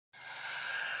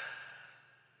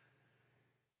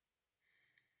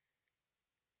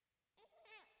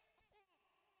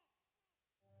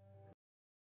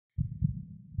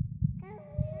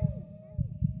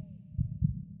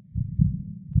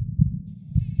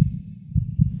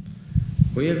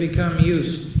We have become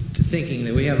used to thinking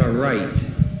that we have a right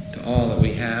to all that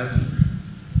we have,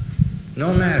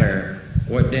 no matter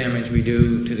what damage we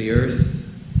do to the earth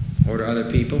or to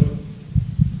other people.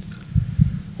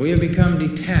 We have become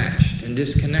detached and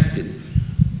disconnected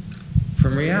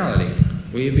from reality.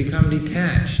 We have become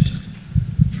detached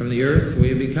from the earth. We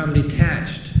have become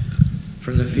detached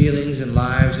from the feelings and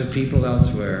lives of people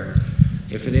elsewhere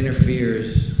if it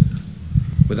interferes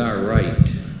with our right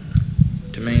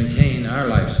to maintain our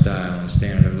lifestyle and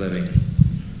standard of living.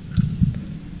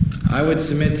 I would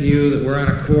submit to you that we're on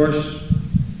a course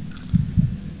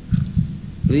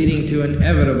leading to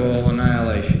inevitable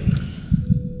annihilation.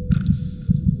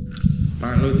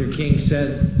 Martin Luther King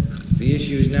said the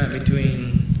issue is not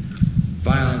between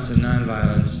violence and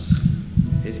nonviolence,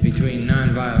 it's between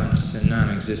nonviolence and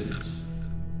non-existence.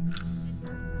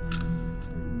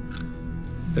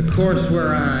 The course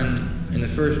we're on in the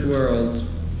first world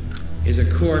is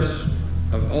a course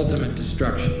of ultimate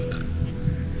destruction.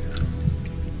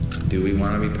 Do we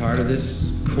want to be part of this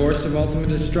course of ultimate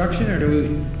destruction, or do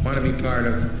we want to be part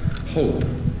of hope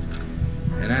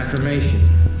and affirmation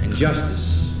and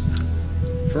justice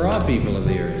for all people of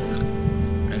the earth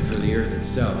and for the earth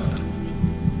itself,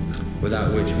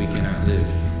 without which we cannot live?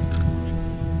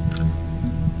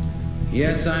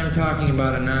 Yes, I'm talking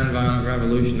about a nonviolent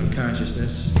revolution of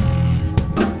consciousness.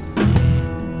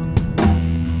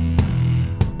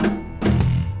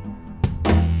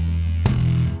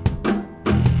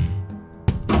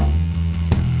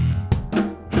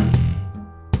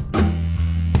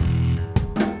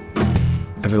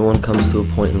 Everyone comes to a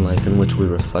point in life in which we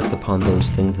reflect upon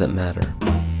those things that matter.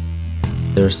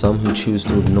 There are some who choose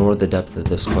to ignore the depth of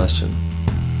this question,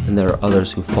 and there are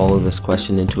others who follow this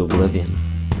question into oblivion.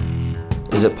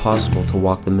 Is it possible to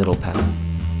walk the middle path,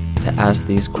 to ask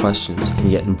these questions and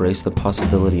yet embrace the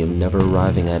possibility of never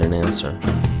arriving at an answer?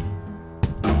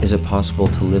 Is it possible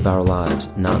to live our lives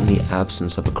not in the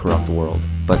absence of a corrupt world,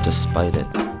 but despite it?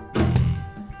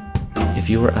 If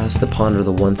you were asked to ponder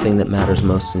the one thing that matters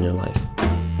most in your life,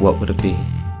 what would it be?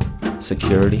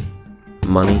 Security?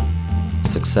 Money?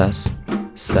 Success?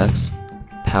 Sex?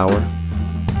 Power?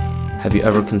 Have you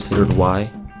ever considered why?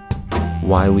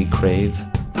 Why we crave?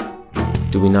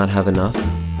 Do we not have enough?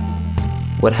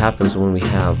 What happens when we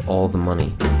have all the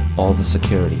money, all the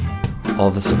security, all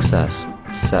the success,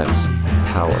 sex,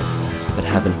 power, but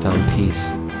haven't found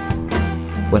peace?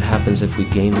 What happens if we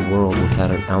gain the world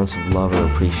without an ounce of love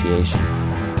or appreciation?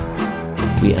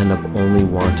 We end up only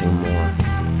wanting more.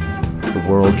 The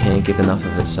world can't give enough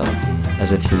of itself,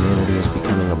 as if humanity is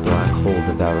becoming a black hole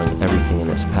devouring everything in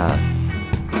its path.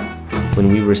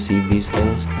 When we receive these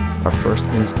things, our first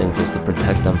instinct is to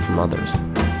protect them from others.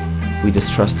 We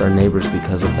distrust our neighbors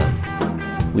because of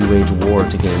them. We wage war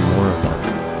to gain more of them.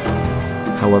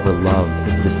 However, love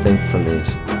is distinct from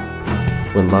these.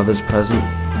 When love is present,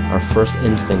 our first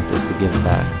instinct is to give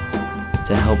back,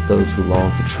 to help those who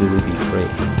long to truly be free,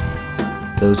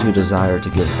 those who desire to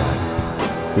give back,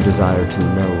 who desire to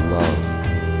know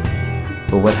love.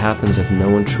 But what happens if no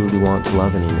one truly wants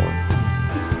love anymore?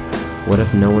 What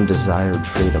if no one desired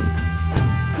freedom?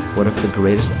 What if the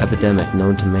greatest epidemic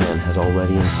known to man has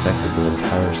already infected the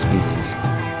entire species?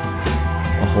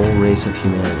 A whole race of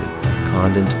humanity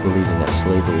conned into believing that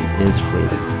slavery is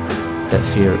freedom, that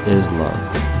fear is love,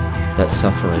 that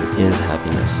suffering is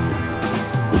happiness.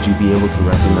 Would you be able to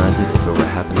recognize it if it were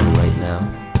happening right now?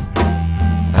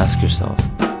 Ask yourself,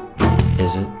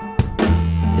 is it?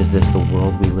 Is this the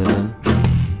world we live in?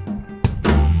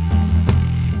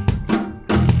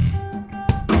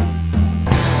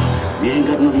 You ain't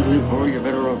got nothing to live for, you're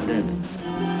better off dead.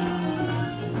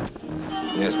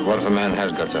 Yes, but what if a man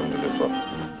has got something to live for?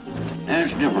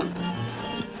 That's different.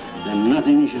 Then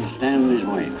nothing should stand in his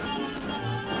way.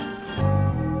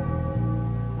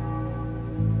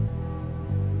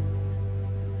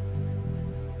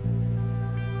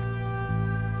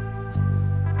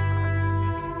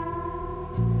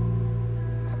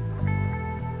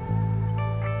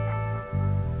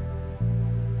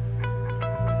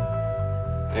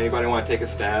 Anybody want to take a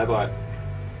stab at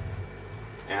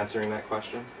answering that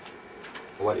question?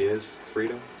 What is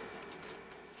freedom?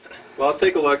 Well, let's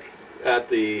take a look at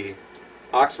the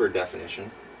Oxford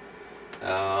definition.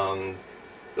 The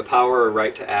power or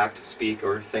right to act, speak,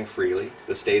 or think freely,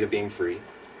 the state of being free.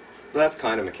 But that's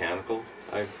kind of mechanical.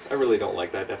 I really don't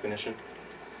like that definition.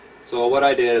 So what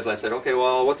I did is I said, okay,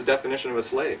 well, what's the definition of a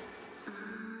slave?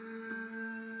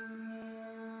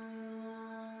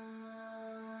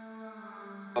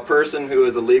 A person who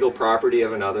is the legal property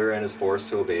of another and is forced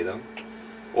to obey them,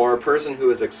 or a person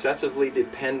who is excessively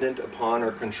dependent upon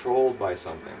or controlled by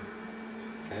something.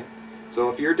 Okay? So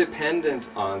if you're dependent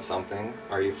on something,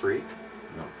 are you free?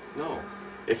 No. No.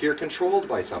 If you're controlled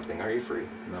by something, are you free?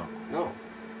 No. No.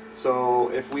 So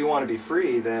if we want to be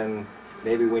free, then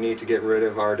maybe we need to get rid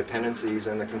of our dependencies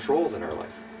and the controls in our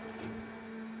life.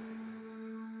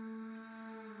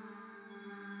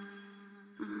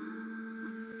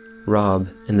 Rob,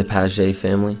 in the Paget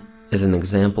family, is an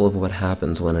example of what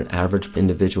happens when an average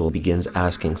individual begins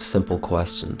asking simple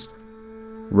questions.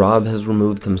 Rob has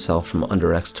removed himself from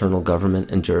under external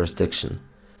government and jurisdiction.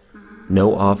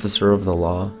 No officer of the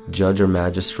law, judge or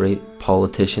magistrate,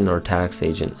 politician or tax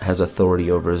agent has authority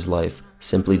over his life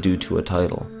simply due to a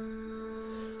title.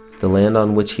 The land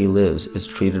on which he lives is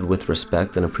treated with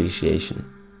respect and appreciation.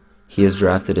 He has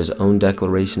drafted his own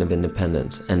Declaration of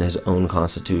Independence and his own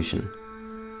Constitution.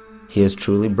 He has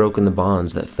truly broken the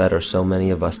bonds that fetter so many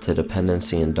of us to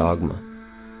dependency and dogma.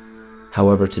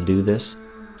 However, to do this,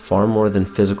 far more than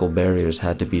physical barriers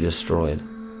had to be destroyed.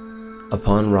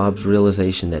 Upon Rob's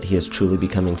realization that he is truly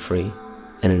becoming free,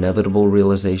 an inevitable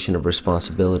realization of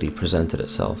responsibility presented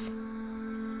itself.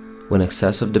 When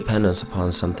excessive dependence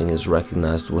upon something is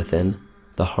recognized within,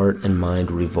 the heart and mind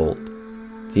revolt.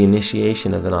 The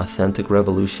initiation of an authentic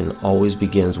revolution always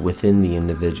begins within the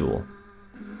individual.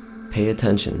 Pay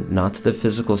attention not to the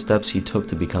physical steps he took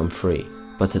to become free,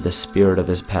 but to the spirit of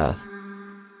his path.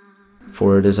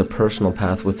 For it is a personal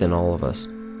path within all of us.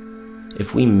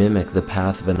 If we mimic the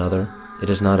path of another, it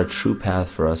is not a true path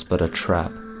for us, but a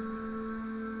trap.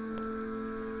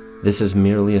 This is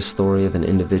merely a story of an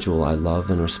individual I love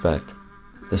and respect,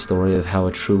 the story of how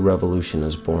a true revolution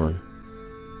is born.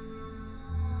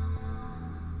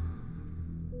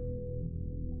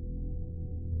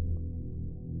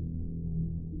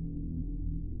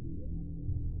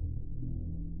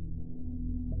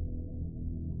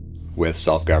 With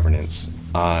self-governance,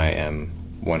 I am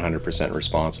 100%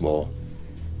 responsible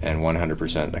and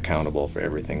 100% accountable for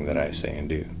everything that I say and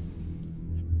do.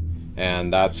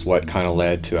 And that's what kind of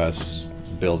led to us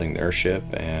building the airship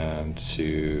and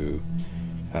to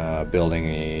building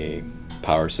a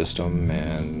power system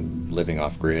and living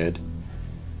off-grid.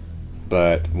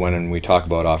 But when we talk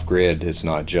about off-grid, it's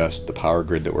not just the power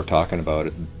grid that we're talking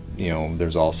about. You know,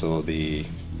 there's also the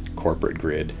corporate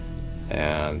grid.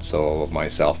 And so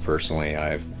myself personally,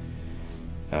 I've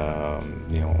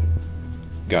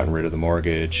gotten rid of the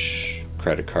mortgage,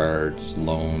 credit cards,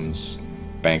 loans,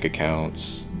 bank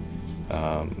accounts.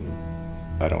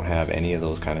 I don't have any of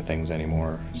those kind of things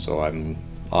anymore. So I'm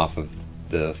off of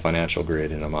the financial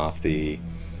grid and I'm off the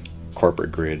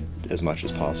corporate grid as much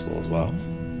as possible as well.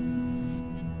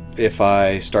 If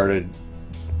I started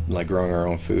like growing our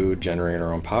own food, generating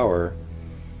our own power,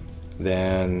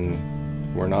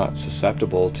 then we're not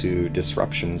susceptible to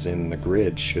disruptions in the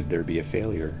grid should there be a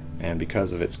failure. And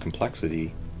because of its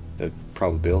complexity, the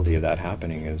probability of that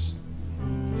happening is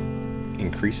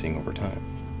increasing over time.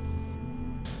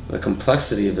 The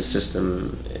complexity of a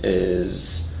system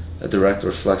is a direct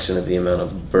reflection of the amount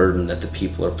of burden that the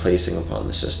people are placing upon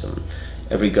the system.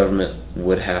 Every government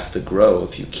would have to grow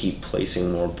if you keep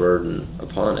placing more burden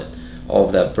upon it. All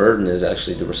of that burden is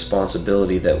actually the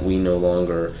responsibility that we no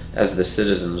longer, as the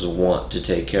citizens, want to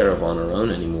take care of on our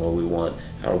own anymore. We want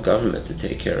our government to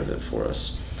take care of it for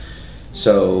us.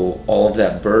 So all of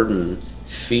that burden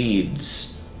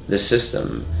feeds the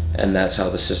system, and that's how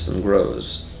the system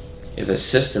grows. If a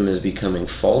system is becoming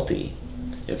faulty,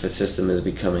 if a system is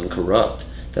becoming corrupt,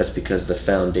 that's because the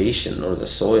foundation or the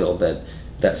soil that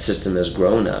that system has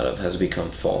grown out of has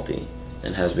become faulty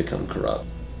and has become corrupt.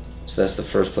 So that's the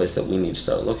first place that we need to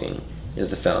start looking, is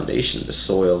the foundation, the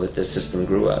soil that this system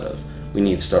grew out of. We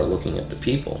need to start looking at the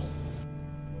people.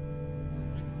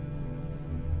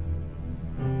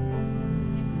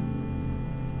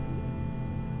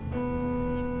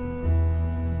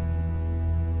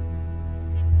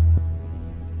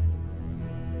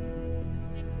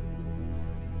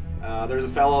 There's a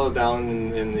fellow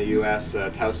down in the U.S.,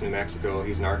 Taos, New Mexico.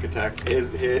 He's an architect.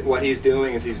 What he's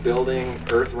doing is he's building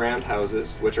earth-rammed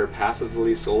houses, which are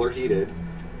passively solar heated,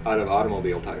 out of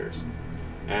automobile tires.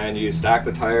 And you stack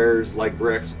the tires like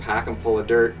bricks, pack them full of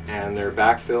dirt, and they're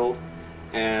backfilled,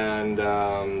 and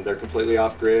they're completely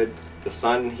off-grid. The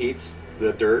sun heats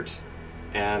the dirt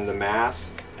and the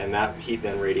mass, and that heat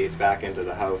then radiates back into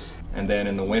the house. And then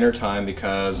in the wintertime,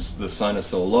 because the sun is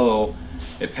so low,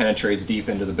 it penetrates deep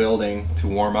into the building to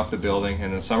warm up the building, and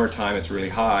in the summertime it's really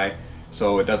high,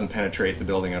 so it doesn't penetrate the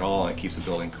building at all and it keeps the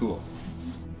building cool.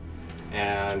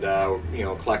 And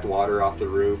collect water off the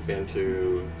roof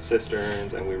into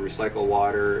cisterns, and we recycle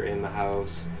water in the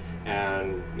house,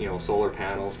 and solar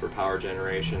panels for power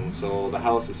generation. So the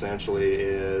house essentially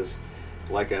is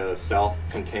like a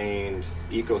self-contained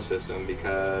ecosystem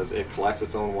because it collects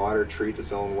its own water, treats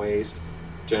its own waste,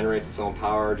 generates its own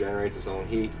power, generates its own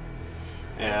heat,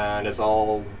 and it's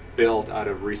all built out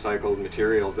of recycled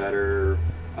materials that are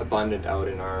abundant out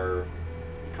in our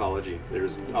ecology.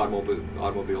 There's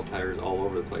automobile tires all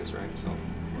over the place, right? So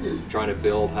trying to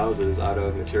build houses out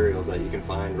of materials that you can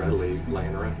find readily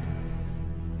laying around.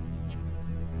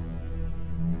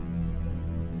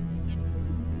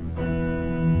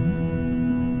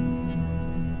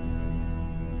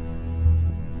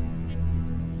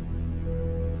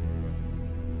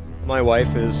 My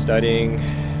wife is studying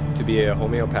to be a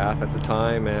homeopath at the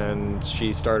time, and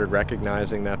she started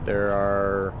recognizing that there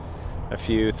are a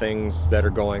few things that are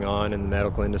going on in the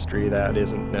medical industry that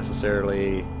isn't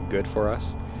necessarily good for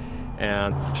us.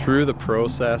 And through the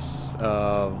process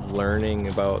of learning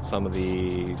about some of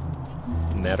the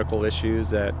medical issues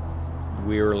that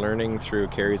we were learning through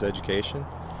Carrie's education,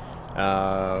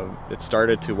 it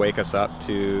started to wake us up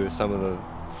to some of the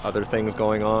other things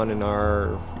going on in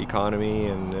our economy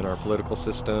and in our political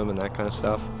system and that kind of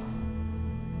stuff.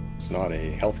 It's not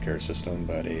a healthcare system,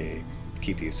 but a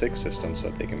keep you sick system so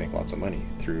that they can make lots of money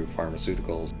through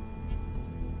pharmaceuticals.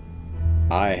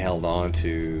 I held on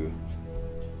to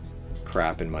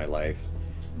crap in my life,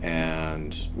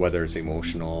 and whether it's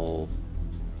emotional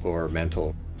or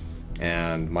mental,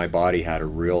 and my body had a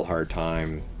real hard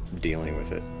time dealing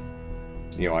with it.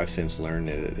 You know, I've since learned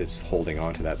that it's holding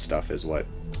on to that stuff is what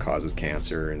causes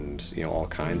cancer and, you know, all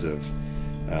kinds of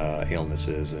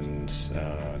illnesses and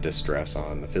distress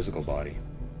on the physical body.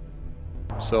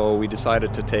 So we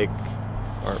decided to take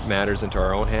our matters into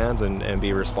our own hands and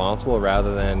be responsible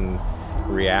rather than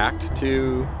react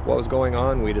to what was going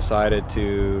on. We decided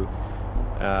to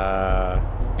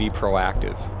be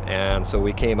proactive, and so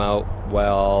we came out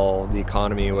while the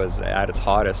economy was at its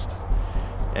hottest,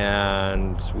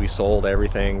 and we sold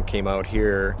everything, came out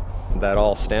here. That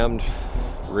all stemmed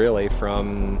really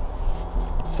from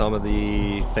some of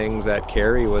the things that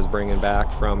Carrie was bringing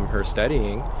back from her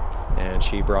studying, and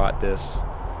she brought this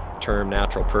term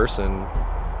natural person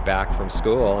back from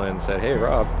school and said, "Hey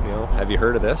Rob, you know, have you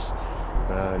heard of this?"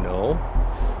 No.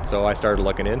 So I started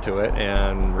looking into it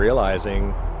and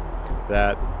realizing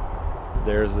that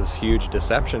there's this huge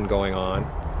deception going on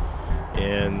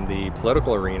in the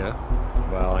political arena,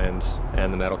 well, and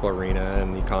the medical arena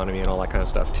and the economy and all that kind of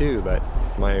stuff too. But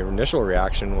my initial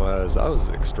reaction was I was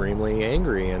extremely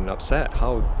angry and upset.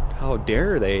 How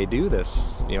dare they do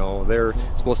this? You know, they're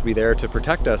supposed to be there to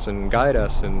protect us and guide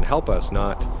us and help us,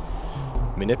 not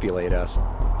manipulate us.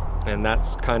 And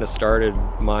that's kind of started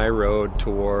my road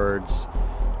towards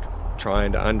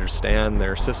trying to understand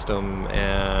their system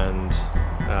and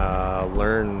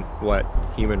learn what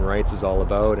human rights is all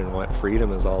about and what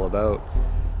freedom is all about.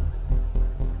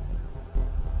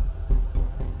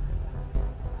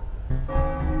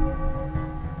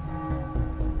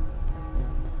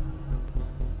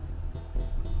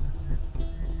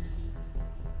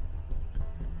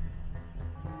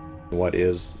 What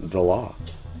is the law?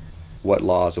 What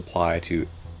laws apply to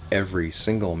every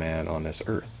single man on this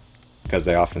earth? Because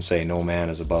they often say no man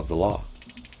is above the law.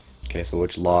 Okay, so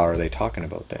which law are they talking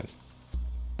about then?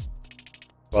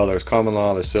 Well, there's common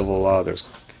law, there's civil law, there's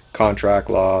contract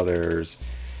law, there's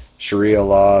Sharia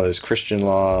law, there's Christian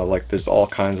law, like there's all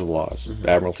kinds of laws. Mm-hmm.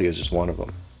 Admiralty is just one of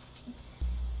them.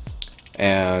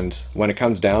 And when it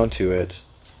comes down to it,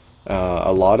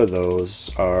 a lot of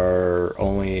those are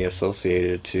only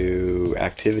associated to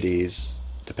activities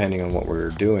depending on what we're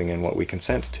doing and what we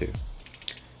consent to.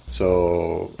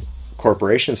 So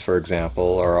corporations, for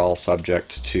example, are all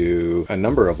subject to a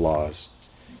number of laws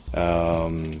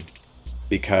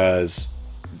because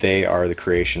they are the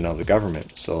creation of the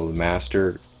government. So the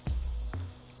master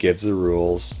gives the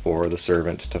rules for the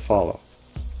servant to follow.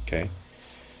 Okay?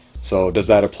 So does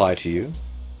that apply to you?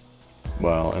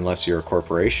 Well, unless you're a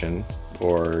corporation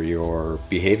or you're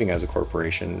behaving as a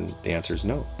corporation, the answer is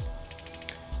no.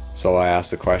 So I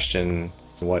asked the question,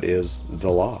 what is the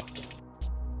law?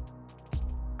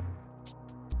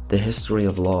 The history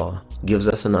of law gives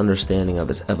us an understanding of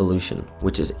its evolution,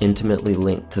 which is intimately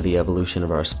linked to the evolution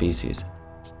of our species.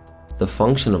 The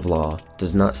function of law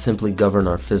does not simply govern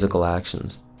our physical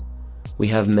actions. We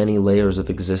have many layers of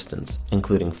existence,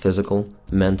 including physical,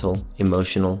 mental,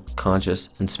 emotional, conscious,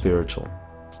 and spiritual.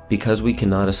 Because we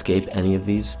cannot escape any of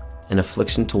these, an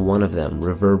affliction to one of them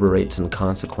reverberates in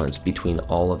consequence between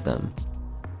all of them.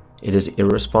 It is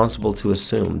irresponsible to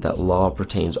assume that law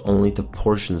pertains only to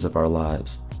portions of our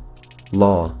lives.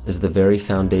 Law is the very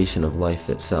foundation of life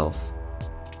itself.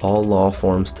 All law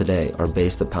forms today are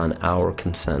based upon our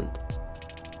consent.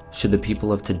 Should the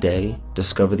people of today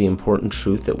discover the important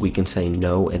truth that we can say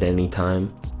no at any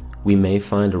time, we may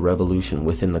find a revolution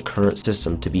within the current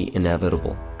system to be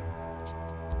inevitable.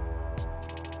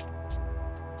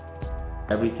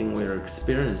 Everything we are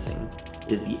experiencing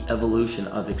is the evolution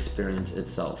of experience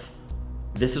itself.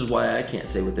 This is why I can't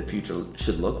say what the future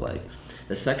should look like.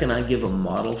 The second I give a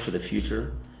model for the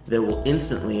future, there will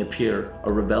instantly appear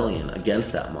a rebellion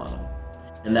against that model.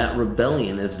 And that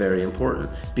rebellion is very important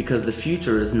because the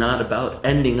future is not about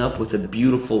ending up with a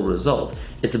beautiful result.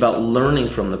 It's about learning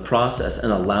from the process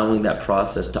and allowing that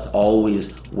process to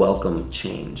always welcome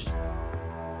change.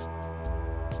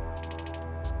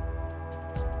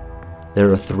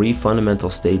 There are three fundamental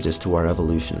stages to our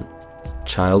evolution: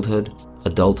 childhood,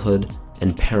 adulthood,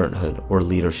 and parenthood or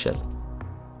leadership.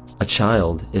 A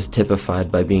child is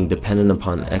typified by being dependent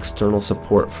upon external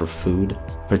support for food,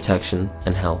 protection,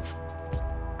 and health.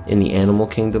 In the animal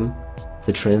kingdom,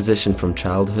 the transition from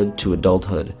childhood to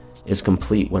adulthood is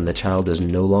complete when the child is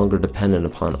no longer dependent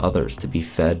upon others to be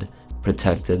fed,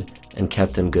 protected, and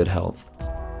kept in good health.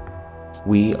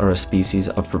 We are a species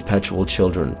of perpetual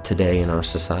children today in our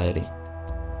society.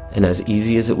 And as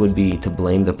easy as it would be to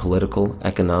blame the political,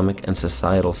 economic, and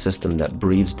societal system that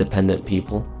breeds dependent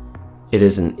people, it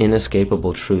is an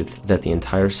inescapable truth that the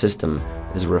entire system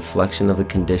is a reflection of the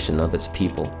condition of its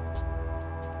people.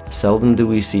 Seldom do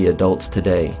we see adults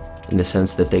today in the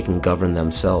sense that they can govern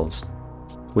themselves,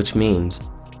 which means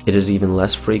it is even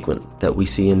less frequent that we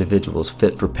see individuals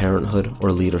fit for parenthood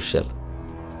or leadership.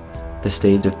 The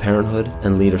stage of parenthood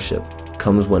and leadership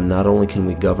comes when not only can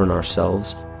we govern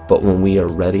ourselves, but when we are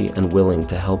ready and willing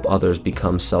to help others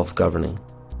become self-governing.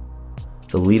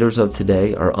 The leaders of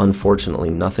today are unfortunately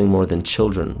nothing more than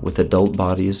children with adult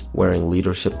bodies wearing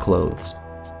leadership clothes.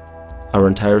 Our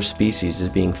entire species is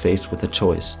being faced with a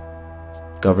choice: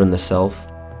 govern the self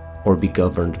or be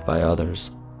governed by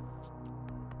others.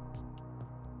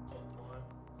 1,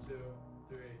 2,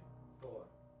 3, 4.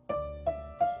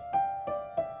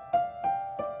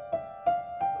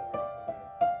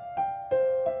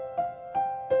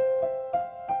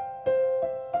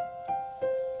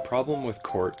 Problem with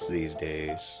courts these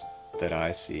days that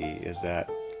I see is that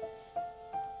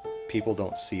people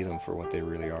don't see them for what they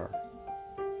really are.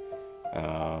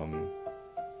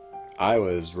 I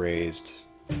was raised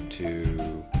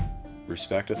to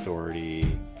respect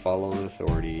authority, follow the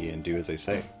authority, and do as they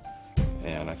say.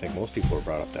 And I think most people are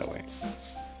brought up that way.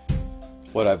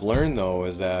 What I've learned though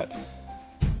is that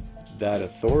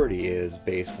authority is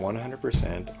based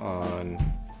 100% on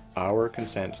our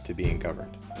consent to being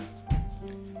governed.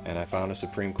 And I found a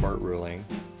Supreme Court ruling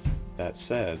that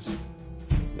says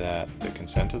that the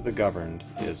consent of the governed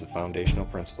is a foundational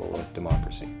principle of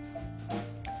democracy.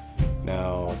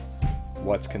 Now,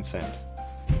 what's consent?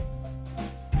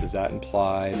 Does that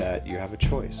imply that you have a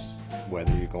choice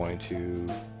whether you're going to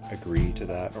agree to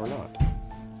that or not?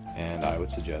 And I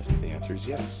would suggest that the answer is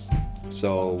yes.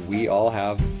 So we all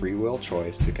have free will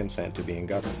choice to consent to being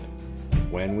governed.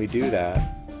 When we do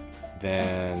that,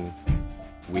 then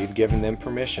we've given them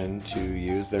permission to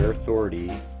use their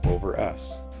authority over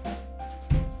us.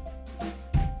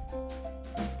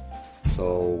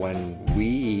 So when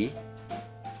we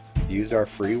used our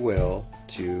free will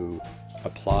to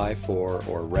apply for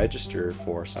or register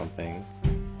for something,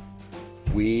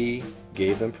 we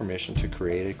gave them permission to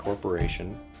create a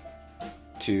corporation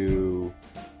to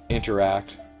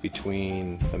interact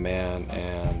between the man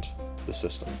and the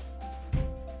system.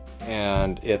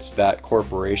 And it's that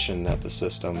corporation that the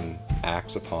system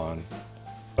acts upon.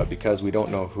 But because we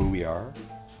don't know who we are,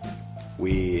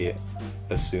 we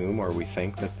assume or we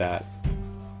think that that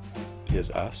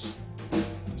is us.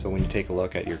 So when you take a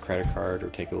look at your credit card or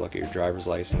take a look at your driver's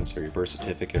license or your birth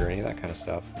certificate or any of that kind of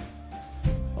stuff,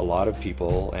 a lot of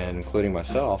people, and including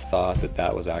myself, thought that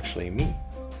that was actually me.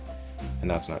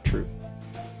 And that's not true.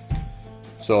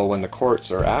 So when the courts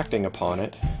are acting upon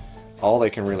it, all they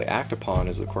can really act upon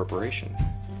is the corporation.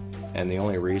 And the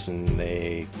only reason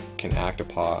they can act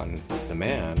upon the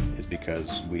man is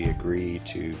because we agree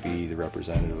to be the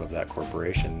representative of that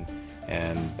corporation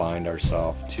and bind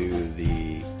ourselves to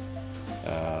the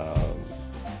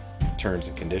terms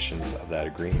and conditions of that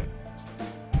agreement.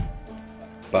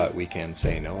 But we can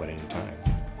say no at any time.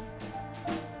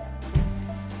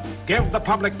 Give the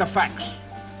public the facts.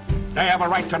 They have a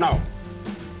right to know.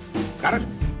 Got it?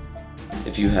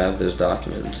 If you have those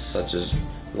documents, such as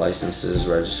licenses,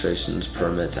 registrations,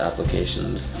 permits,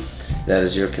 applications, that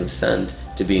is your consent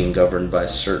to being governed by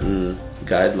certain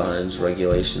guidelines,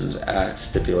 regulations, acts,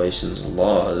 stipulations,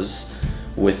 laws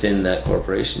within that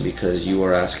corporation, because you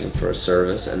are asking for a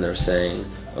service and they're saying,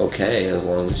 okay, as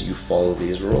long as you follow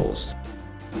these rules.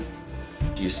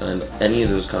 If you signed any of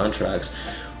those contracts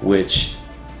which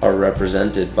are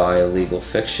represented by a legal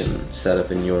fiction set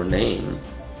up in your name,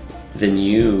 then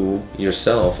you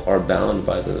yourself are bound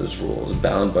by those rules,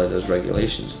 bound by those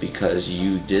regulations, because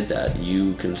you did that.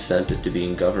 You consented to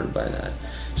being governed by that.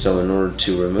 So in order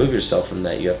to remove yourself from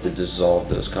that, you have to dissolve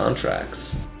those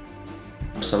contracts.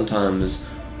 Sometimes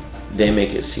they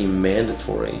make it seem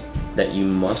mandatory that you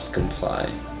must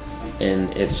comply,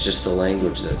 and it's just the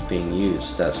language that's being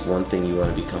used. That's one thing you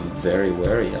want to become very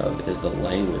wary of, is the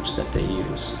language that they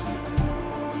use.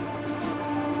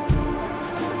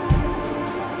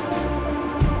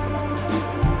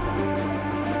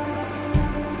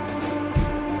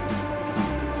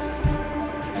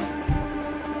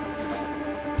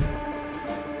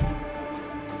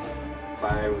 If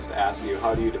I was to ask you,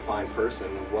 how do you define person,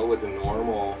 what would the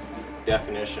normal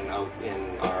definition out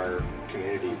in our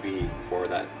community be for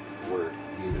that word?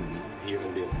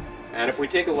 Human being. And if we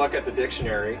take a look at the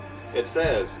dictionary, it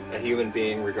says a human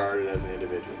being regarded as an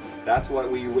individual. That's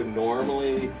what we would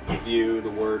normally view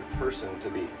the word person to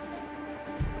be.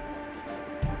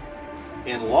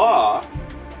 In law,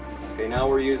 okay, now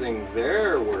we're using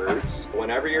their words.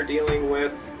 Whenever you're dealing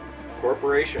with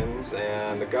corporations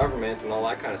and the government and all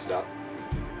that kind of stuff,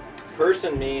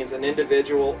 person means an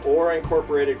individual or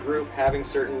incorporated group having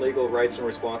certain legal rights and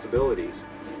responsibilities.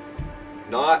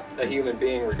 Not a human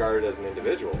being regarded as an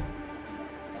individual,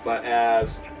 but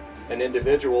as an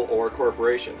individual or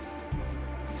corporation.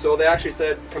 So they actually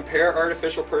said, compare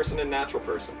artificial person and natural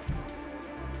person.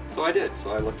 So I did.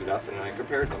 So I looked it up and I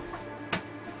compared them.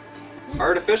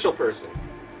 Artificial person,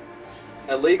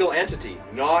 a legal entity,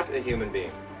 not a human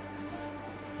being.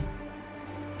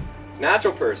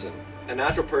 Natural person, a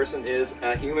natural person is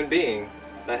a human being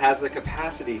that has the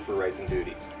capacity for rights and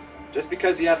duties. Just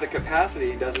because you have the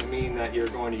capacity doesn't mean that you're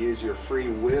going to use your free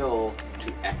will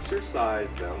to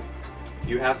exercise them.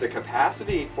 You have the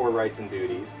capacity for rights and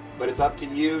duties, but it's up to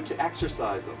you to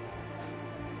exercise them.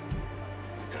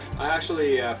 I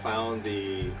actually found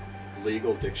the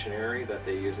legal dictionary that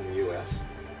they use in the US.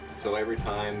 So every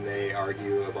time they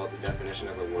argue about the definition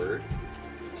of a word,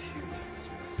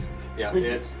 yeah,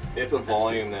 it's a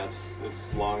volume that's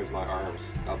as long as my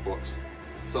arms of books.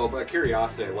 So by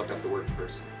curiosity, I looked up the word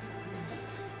person.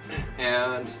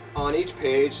 And on each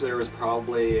page there was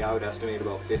probably, I would estimate,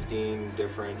 about 15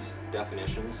 different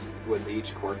definitions with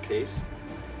each court case.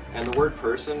 And the word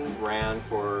person ran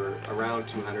for around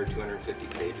 250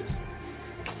 pages.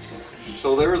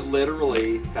 So there was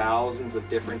literally thousands of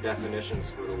different definitions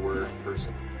for the word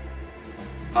person.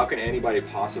 How can anybody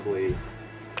possibly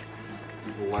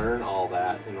learn all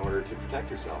that in order to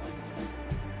protect yourself?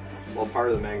 Well, part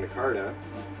of the Magna Carta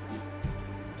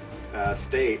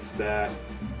states that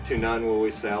to none will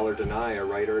we sell or deny a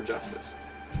right or a justice.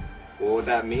 Well, what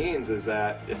that means is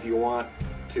that if you want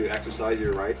to exercise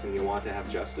your rights and you want to have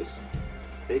justice,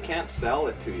 they can't sell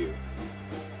it to you.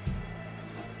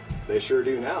 They sure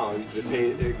do now.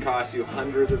 It costs you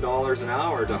hundreds of dollars an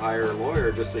hour to hire a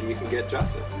lawyer just so you can get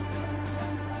justice.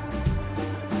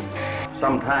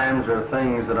 Sometimes there are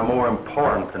things that are more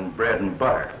important than bread and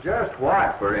butter. Just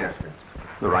what, for instance?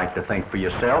 The right to think for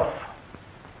yourself.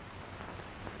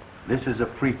 This is a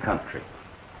free country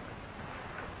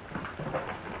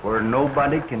where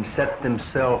nobody can set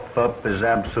themselves up as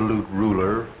absolute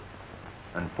ruler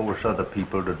and force other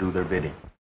people to do their bidding.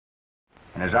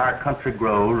 And as our country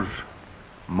grows,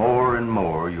 more and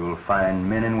more you'll find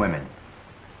men and women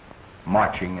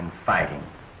marching and fighting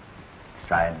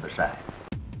side by side.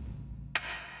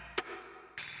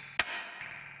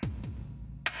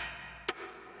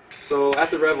 So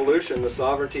at the Revolution, the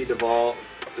sovereignty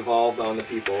devolved on the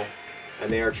people,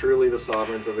 and they are truly the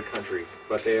sovereigns of the country.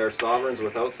 But they are sovereigns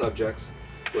without subjects,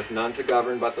 with none to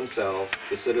govern but themselves.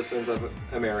 The citizens of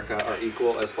America are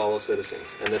equal as fellow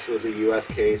citizens. And this was a U.S.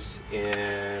 case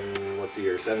in, what's the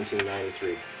year,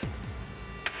 1793.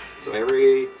 So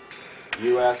every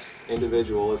U.S.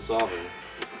 individual is sovereign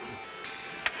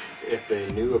if they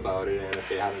knew about it and if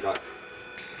they haven't got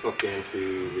hooked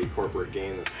into the corporate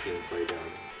game that's being played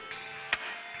down.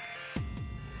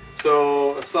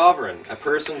 So, a sovereign, a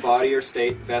person, body, or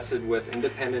state vested with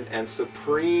independent and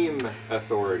supreme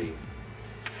authority.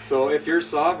 So, if you're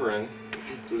sovereign,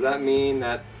 does that mean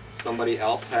that somebody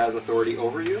else has authority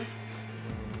over you?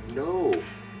 No.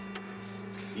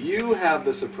 You have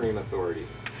the supreme authority.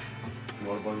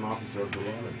 What about an officer of the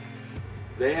law?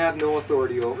 They have no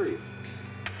authority over you.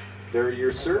 They're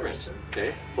your servant,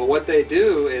 okay? But what they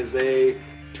do is they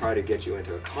try to get you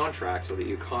into a contract so that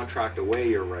you contract away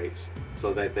your rights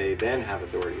so that they then have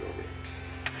authority over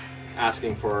you.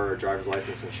 Asking for a driver's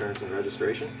license, insurance, and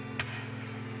registration.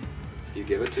 If you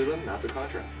give it to them, that's a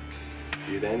contract.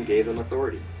 You then gave them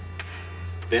authority.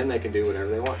 Then they can do whatever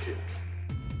they want to.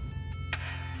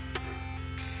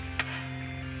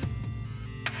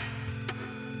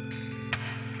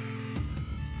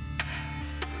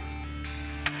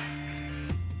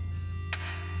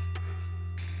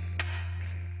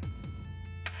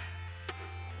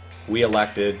 We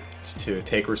elected to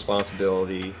take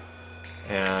responsibility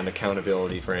and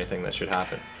accountability for anything that should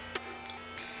happen,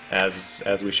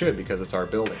 as we should, because it's our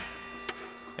building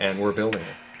and we're building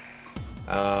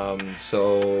it.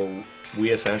 So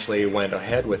we essentially went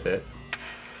ahead with it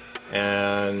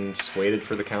and waited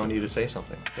for the county to say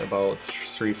something. About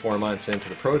 3-4 months into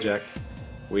the project,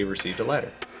 we received a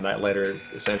letter. That letter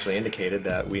essentially indicated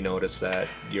that we noticed that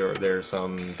there's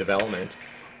some development.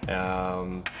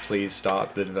 Please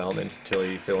stop the development until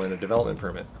you fill in a development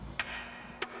permit.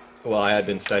 Well, I had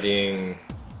been studying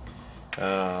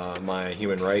my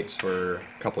human rights for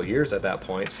a couple of years at that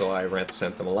point, so I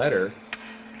sent them a letter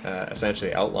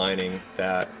essentially outlining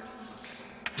that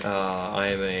I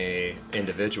am an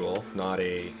individual, not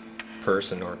a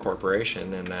person or a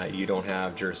corporation, and that you don't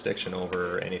have jurisdiction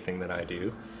over anything that I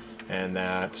do, and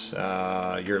that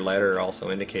your letter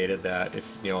also indicated that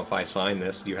if I sign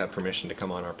this, you have permission to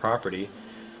come on our property.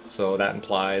 So that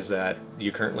implies that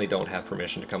you currently don't have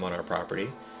permission to come on our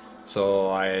property. So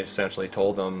I essentially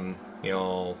told them,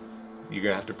 you're going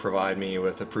to have to provide me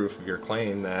with a proof of your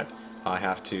claim that I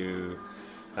have to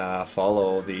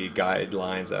follow the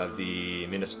guidelines of the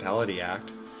Municipality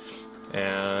Act,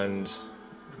 and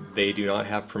they do not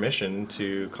have permission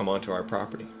to come onto our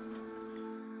property.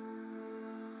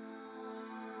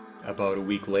 About a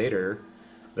week later,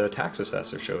 the tax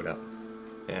assessor showed up,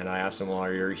 and I asked him, well,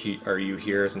 are you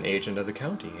here as an agent of the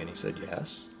county? And he said,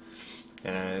 yes.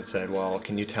 And I said, well,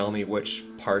 can you tell me which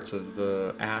parts of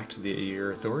the act that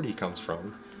your authority comes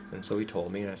from? And so he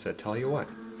told me, and I said, tell you what,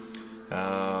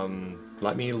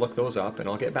 let me look those up and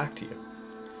I'll get back to you.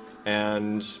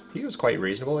 And he was quite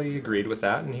reasonable. He agreed with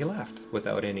that, and he left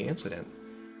without any incident.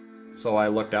 So I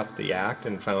looked up the act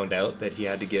and found out that he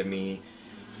had to give me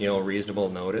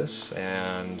reasonable notice,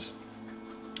 and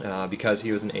because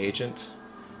he was an agent,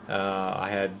 I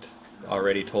had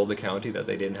already told the county that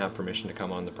they didn't have permission to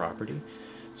come on the property.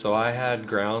 So I had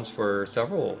grounds for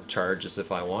several charges,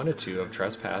 if I wanted to, of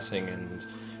trespassing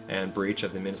and breach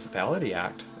of the Municipality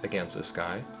Act against this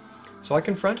guy. So I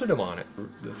confronted him on it.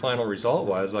 The final result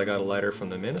was I got a letter from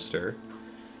the minister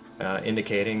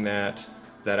indicating that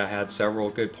I had several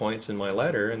good points in my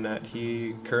letter, and that he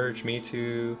encouraged me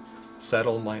to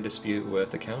settle my dispute with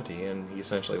the county, and he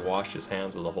essentially washed his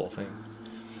hands of the whole thing.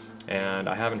 And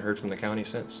I haven't heard from the county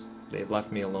since. They've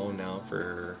left me alone now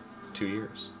for 2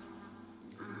 years.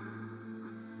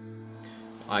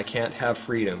 I can't have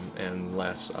freedom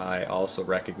unless I also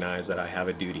recognize that I have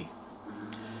a duty.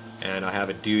 And I have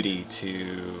a duty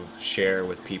to share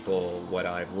with people what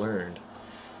I've learned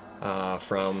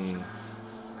from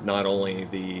not only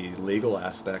the legal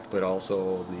aspect, but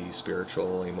also the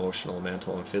spiritual, emotional,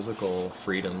 mental, and physical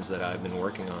freedoms that I've been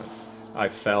working on. I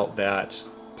felt that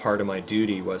part of my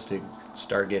duty was to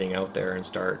start getting out there and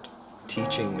start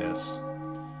teaching this.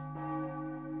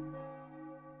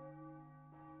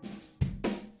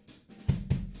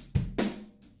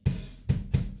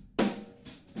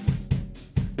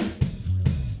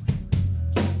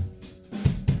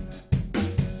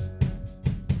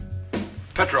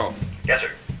 Petro. Yes, sir.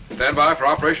 Stand by for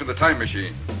operation of the time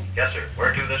machine. Yes, sir.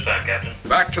 Where to this time, Captain?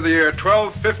 Back to the year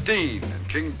 1215 and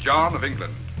King John of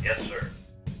England. Yes, sir.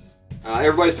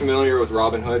 Everybody's familiar with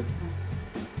Robin Hood.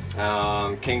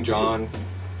 King John,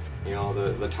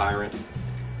 the tyrant,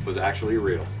 was actually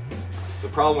real. The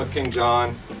problem with King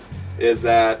John is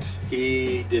that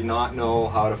he did not know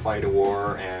how to fight a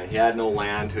war, and he had no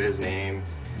land to his name.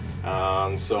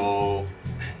 So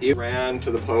he ran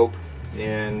to the Pope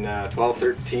in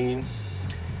 1213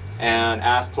 and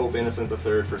asked Pope Innocent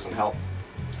III for some help.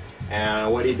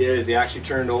 And what he did is he actually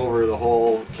turned over the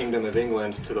whole Kingdom of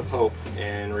England to the Pope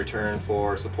in return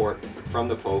for support from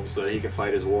the Pope so that he could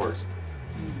fight his wars.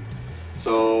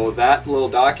 So that little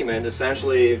document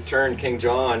essentially turned King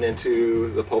John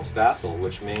into the Pope's vassal,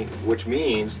 which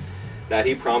means that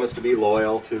he promised to be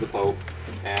loyal to the Pope,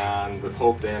 and the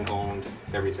Pope then owned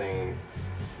everything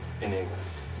in England.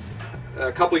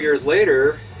 A couple years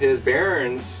later, his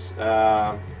barons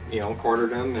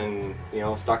cornered him and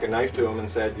stuck a knife to him and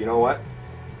said, you know what,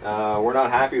 we're not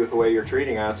happy with the way you're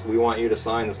treating us, we want you to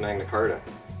sign this Magna Carta.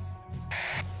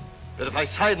 That if I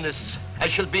sign this, I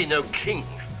shall be no king.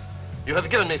 You have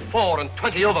given me 24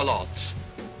 overlords.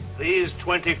 These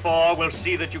 24 will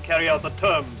see that you carry out the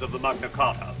terms of the Magna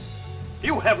Carta.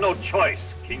 You have no choice,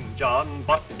 King John,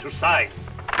 but to sign.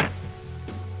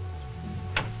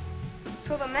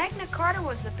 So the Magna Carta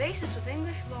was the basis of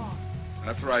English law.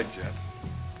 That's right, Jet.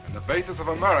 And the basis of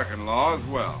American law as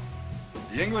well.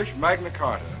 The English Magna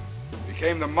Carta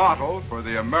became the model for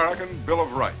the American Bill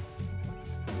of Rights.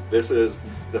 This is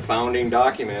the founding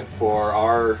document for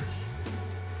our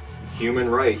human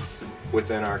rights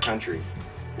within our country,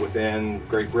 within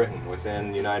Great Britain,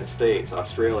 within the United States,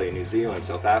 Australia, New Zealand,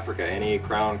 South Africa, any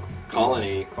crown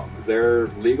colony. Their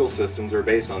legal systems are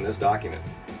based on this document.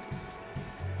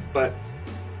 But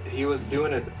he was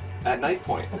doing it at knife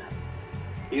point.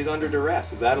 He's under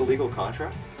duress. Is that a legal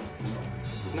contract?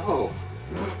 No.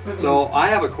 So I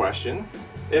have a question.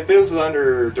 If it was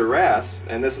under duress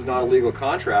and this is not a legal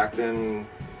contract, then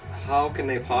how can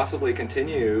they possibly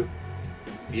continue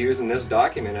using this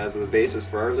document as the basis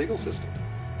for our legal system?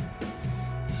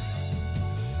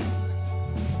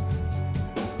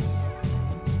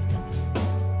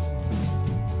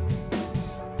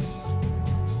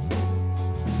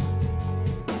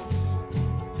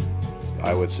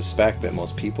 I would suspect that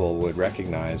most people would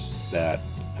recognize that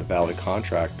a valid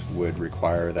contract would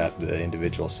require that the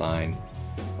individual sign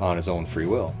on his own free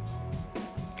will.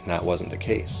 And that wasn't the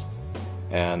case.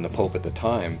 And the Pope at the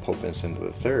time, Pope Innocent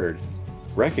III,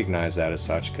 recognized that as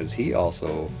such because he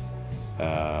also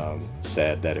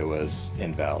said that it was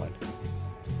invalid.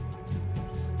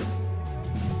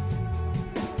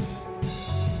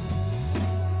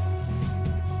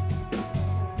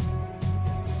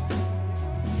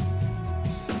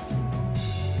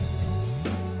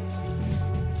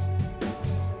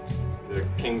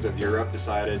 Kings of Europe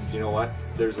decided, you know what,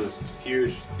 there's this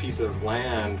huge piece of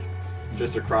land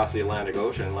just across the Atlantic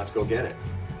Ocean, let's go get it.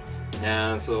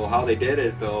 And so how they did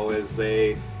it though is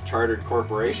they chartered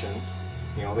corporations.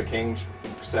 You know, the king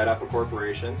set up a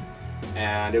corporation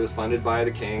and it was funded by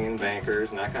the king and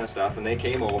bankers and that kind of stuff, and they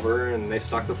came over and they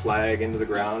stuck the flag into the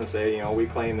ground and say, you know, we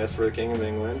claim this for the King of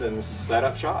England, and set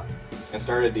up shop and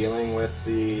started dealing with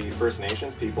the First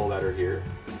Nations people that are here.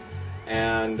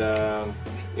 And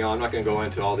you know, I'm not going to go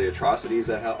into all the atrocities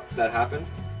that happened.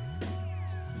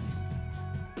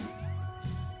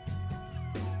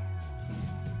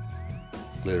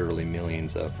 Literally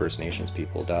millions of First Nations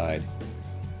people died,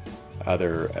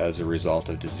 either as a result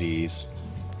of disease,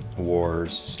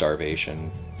 wars,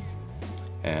 starvation,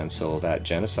 and so that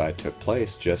genocide took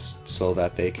place just so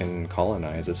that they can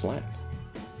colonize this land.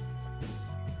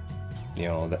 You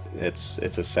know, it's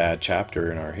a sad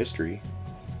chapter in our history.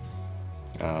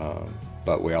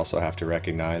 But we also have to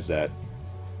recognize that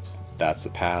that's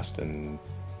the past, and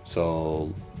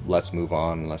so let's move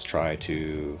on and let's try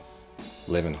to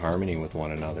live in harmony with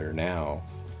one another now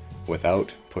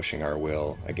without pushing our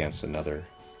will against another,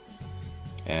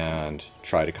 and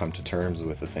try to come to terms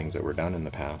with the things that were done in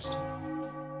the past.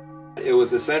 It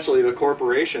was essentially the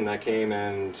corporation that came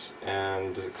and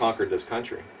conquered this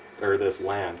country, or this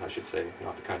land, I should say,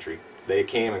 not the country. They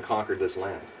came and conquered this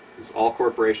land. It was all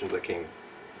corporations that came.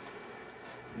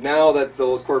 Now that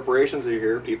those corporations are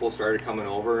here, people started coming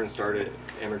over and started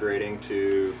immigrating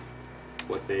to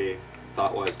what they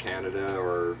thought was Canada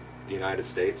or the United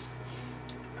States.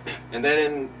 And then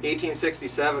in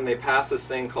 1867 they passed this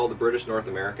thing called the British North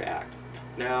America Act.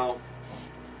 Now,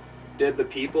 did the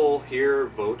people here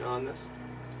vote on this?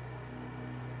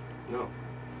 No.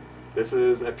 This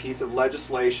is a piece of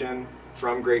legislation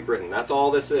from Great Britain. That's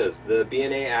all this is. The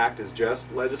BNA Act is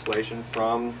just legislation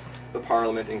from the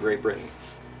Parliament in Great Britain.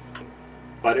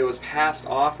 But it was passed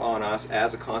off on us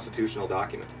as a constitutional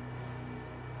document.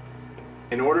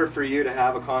 In order for you to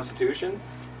have a constitution,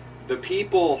 the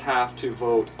people have to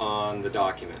vote on the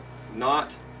document,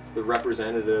 not the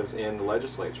representatives in the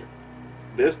legislature.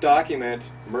 This document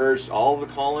merged all the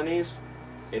colonies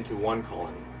into one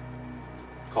colony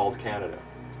called Canada.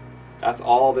 That's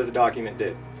all this document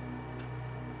did.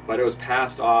 But it was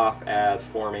passed off as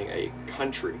forming a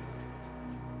country.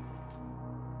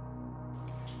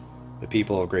 The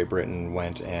people of Great Britain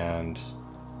went and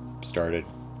started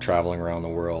traveling around the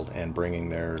world and bringing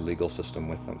their legal system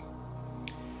with them.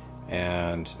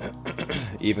 And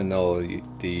even though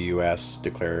the U.S.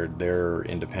 declared their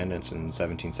independence in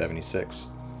 1776,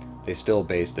 they still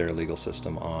based their legal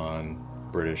system on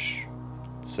British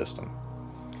system.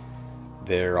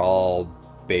 They're all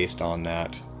based on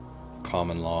that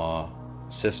common law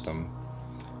system,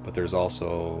 but there's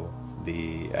also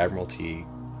the Admiralty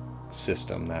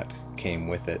system that came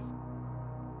with it.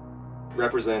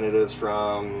 Representatives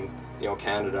from, you know,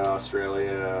 Canada,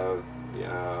 Australia,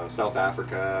 South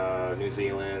Africa, New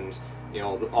Zealand, you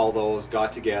know, all those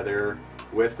got together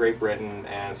with Great Britain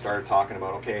and started talking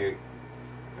about, okay,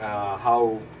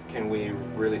 how can we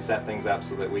really set things up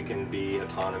so that we can be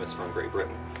autonomous from Great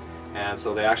Britain? And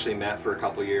so they actually met for a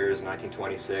couple years,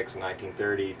 1926 and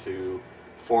 1930, to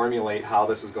formulate how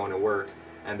this was going to work.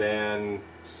 And then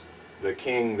the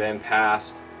king then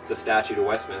passed the Statute of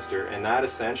Westminster, and that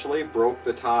essentially broke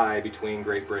the tie between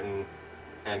Great Britain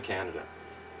and Canada.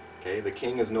 Okay, the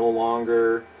king is no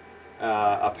longer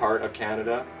a part of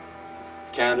Canada.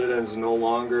 Canada is no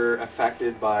longer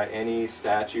affected by any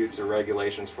statutes or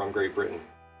regulations from Great Britain.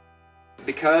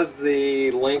 Because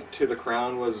the link to the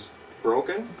crown was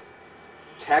broken,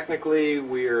 technically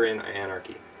we are in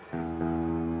anarchy.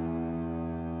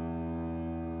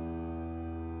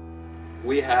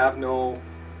 We have no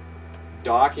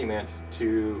document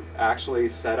to actually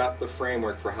set up the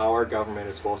framework for how our government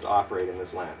is supposed to operate in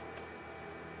this land.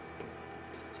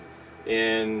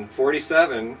 In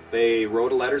 1947, they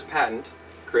wrote a letters patent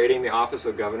creating the office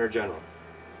of Governor General.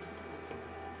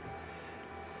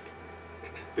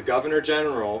 The Governor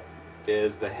General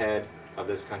is the head of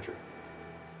this country.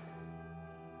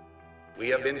 We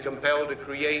have been compelled to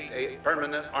create a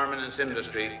permanent armaments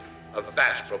industry of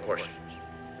vast proportions.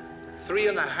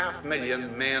 3.5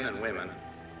 million men and women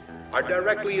are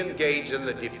directly engaged in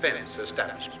the defense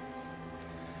establishment.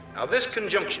 Now, this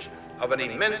conjunction of an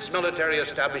immense military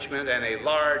establishment and a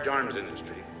large arms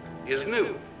industry is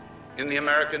new in the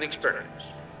American experience.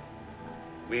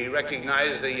 We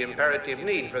recognize the imperative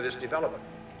need for this development,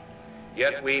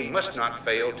 yet we must not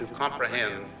fail to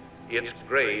comprehend its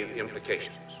grave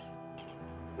implications.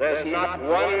 There's not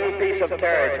one piece of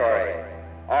territory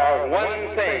or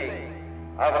one thing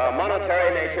of a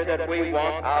monetary nature that we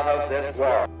want out of this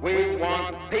war. We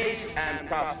want peace and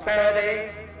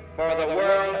prosperity for the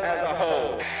world as a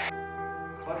whole.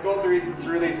 Let's go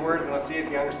through these words and let's see if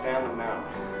you understand them now.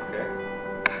 Okay?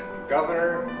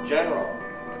 Governor General.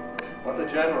 What's a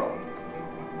general?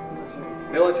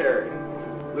 Military.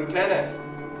 Lieutenant.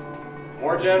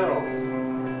 More generals.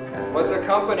 What's a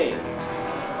company?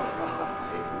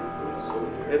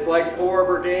 It's like 4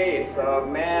 brigades of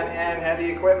man and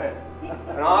heavy equipment.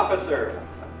 An officer.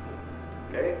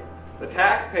 Okay? The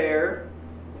taxpayer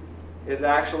is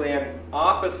actually an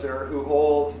officer who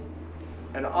holds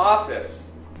an office.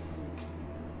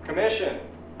 Commission.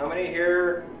 How many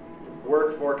here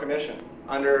work for commission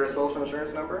under a social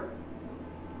insurance number?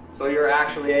 So you're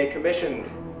actually a commissioned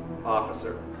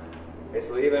officer. Okay,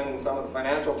 so even some of the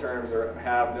financial terms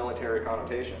have military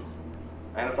connotations.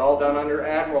 And it's all done under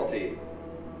Admiralty,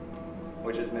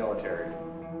 which is military.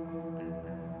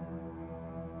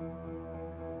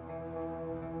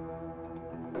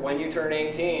 When you turn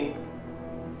 18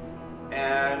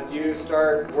 and you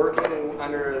start working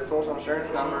under a social insurance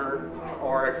number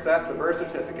or accept the birth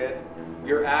certificate,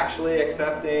 you're actually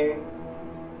accepting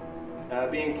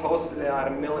being posted at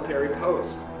a military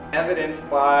post, evidenced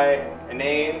by a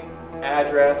name,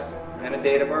 address, and a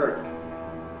date of birth.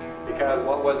 Because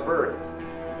what was birthed?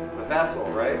 The vessel,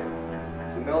 right?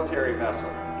 It's a military vessel.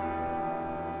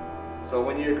 So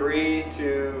when you agree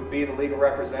to be the legal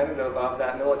representative of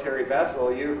that military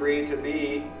vessel, you agree to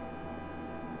be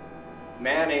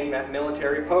manning that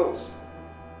military post.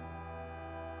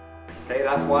 Okay,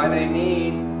 that's why they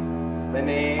need the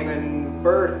name and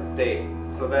birth date,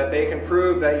 so that they can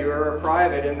prove that you're a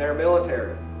private in their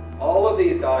military. All of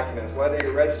these documents, whether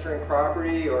you're registering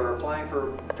property or applying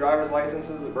for driver's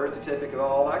licenses, a birth certificate,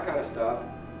 all that kind of stuff,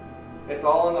 it's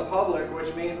all in the public,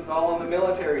 which means it's all on the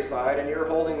military side, and you're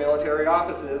holding military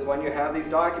offices when you have these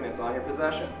documents on your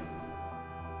possession.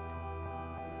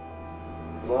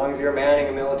 As long as you're manning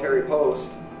a military post,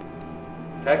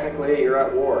 technically you're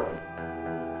at war.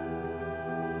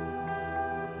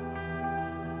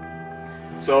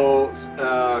 So,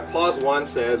 Clause 1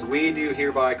 says, "We do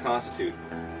hereby constitute."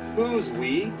 Who's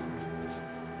we?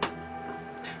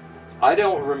 I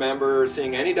don't remember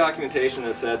seeing any documentation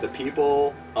that said the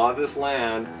people of this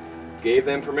land gave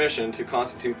them permission to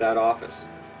constitute that office.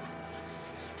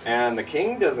 And the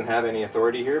king doesn't have any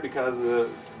authority here because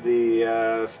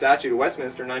the Statute of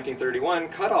Westminster 1931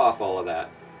 cut off all of that.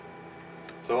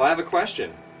 So I have a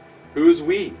question. Who's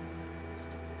we?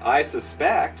 I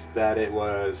suspect that it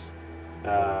was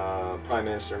Prime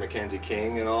Minister Mackenzie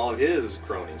King and all of his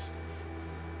cronies.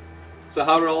 So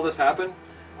how did all this happen?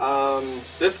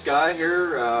 This guy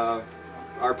here,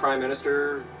 our Prime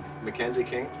Minister, Mackenzie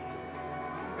King,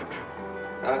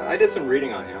 I did some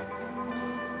reading on him.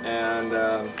 And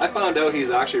I found out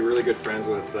he's actually really good friends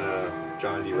with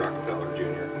John D. Rockefeller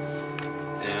Jr.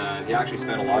 And he actually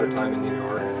spent a lot of time in New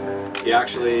York. He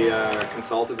actually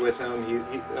consulted with him.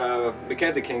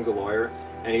 Mackenzie King's a lawyer,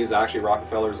 and he was actually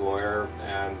Rockefeller's lawyer,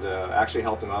 and actually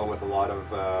helped him out with a lot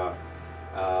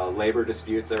of labor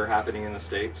disputes that are happening in the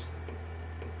States.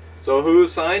 So who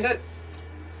signed it?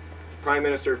 Prime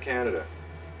Minister of Canada.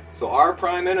 So our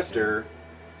Prime Minister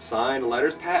signed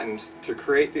letters patent to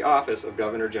create the office of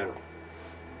Governor General.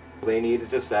 They needed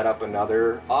to set up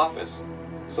another office,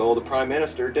 so the Prime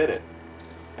Minister did it.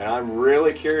 And I'm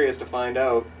really curious to find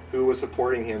out who was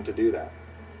supporting him to do that.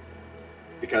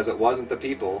 Because it wasn't the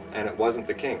people, and it wasn't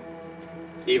the king.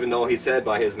 Even though he said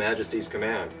by His Majesty's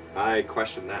command. I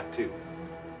question that too.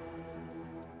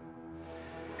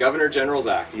 Governor General's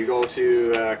Act. You go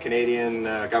to a Canadian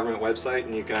government website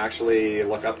and you can actually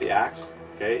look up the acts.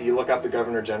 Okay, you look up the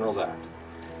Governor General's Act.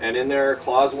 And in there,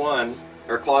 Clause 1,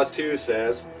 or Clause 2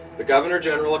 says, the Governor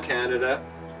General of Canada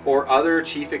or other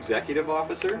Chief Executive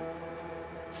Officer,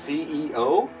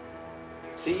 CEO,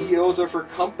 CEOs are for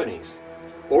companies,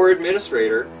 or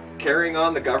administrator carrying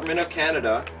on the Government of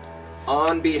Canada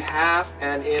on behalf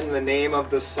and in the name of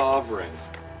the Sovereign,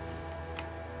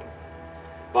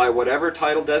 by whatever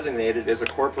title designated is a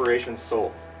corporation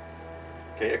sole.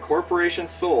 Okay, a corporation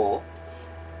sole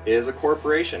is a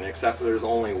corporation, except that there's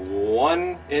only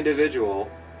one individual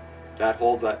that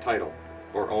holds that title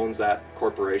or owns that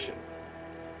corporation.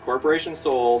 Corporation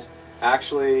soles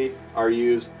actually are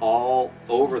used all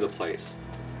over the place.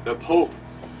 The Pope,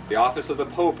 the office of the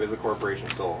Pope is a corporation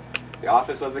sole. The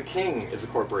office of the King is a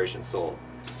corporation sole.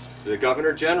 The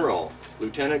Governor General,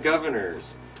 Lieutenant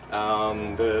Governors,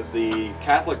 the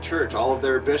Catholic Church, all of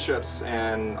their bishops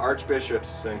and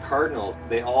archbishops and cardinals,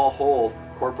 they all hold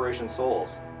corporation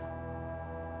soles.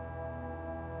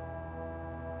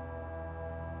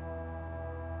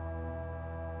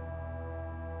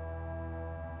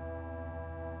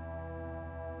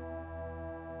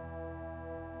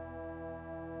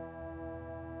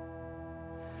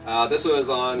 This was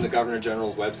on the Governor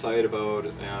General's website about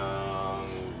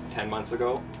 10 months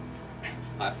ago.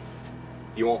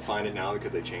 You won't find it now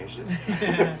because they changed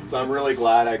it. So I'm really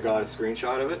glad I got a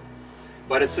screenshot of it.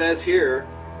 But it says here,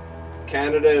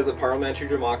 Canada is a parliamentary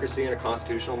democracy and a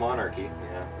constitutional monarchy.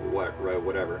 Yeah,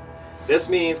 whatever. This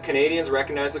means Canadians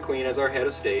recognize the Queen as our head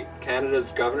of state. Canada's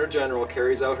Governor General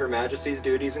carries out Her Majesty's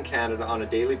duties in Canada on a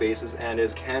daily basis and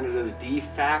is Canada's de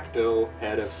facto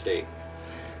head of state.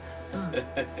 Does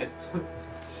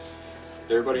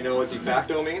everybody know what de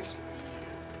facto means?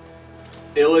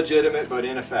 Illegitimate but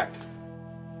in effect.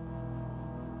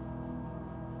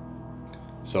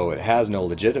 So it has no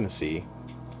legitimacy,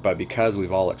 but because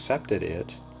we've all accepted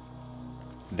it,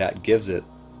 that gives it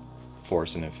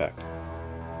force and effect.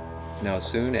 Now, as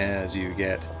soon as you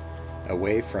get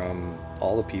away from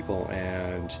all the people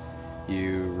and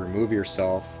you remove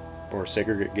yourself or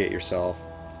segregate yourself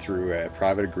through a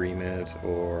private agreement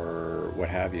or what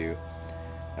have you,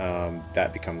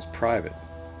 that becomes private.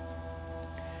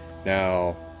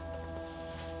 Now,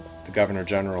 the Governor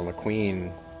General and the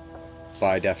Queen,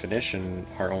 by definition,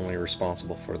 are only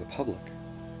responsible for the public.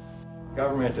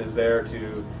 Government is there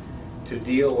to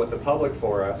deal with the public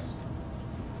for us,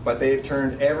 but they've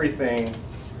turned everything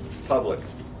public.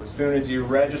 As soon as you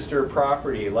register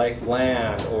property like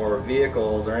land or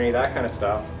vehicles or any of that kind of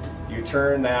stuff, you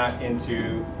turn that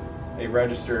into a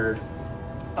registered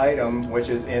item which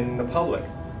is in the public.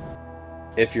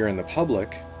 If you're in the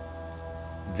public,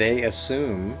 they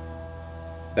assume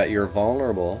that you're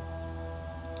vulnerable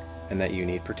and that you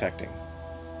need protecting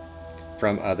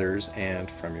from others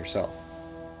and from yourself.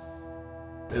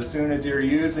 As soon as you're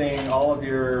using all of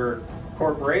your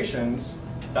corporations,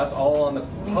 that's all on the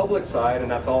public side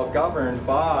and that's all governed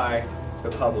by the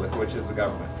public, which is the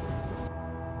government.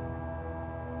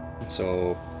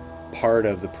 So part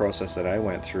of the process that I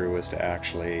went through was to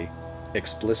actually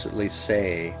explicitly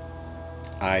say,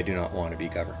 I do not want to be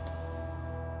governed.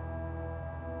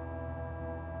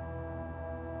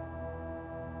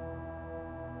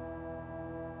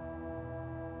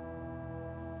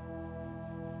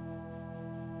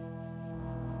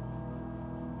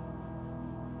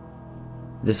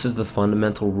 This is the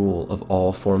fundamental rule of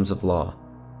all forms of law.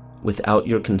 Without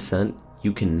your consent,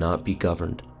 you cannot be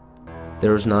governed.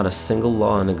 There is not a single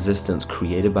law in existence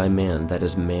created by man that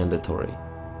is mandatory.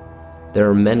 There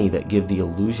are many that give the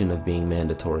illusion of being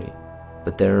mandatory,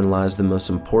 but therein lies the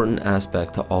most important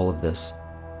aspect to all of this.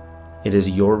 It is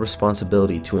your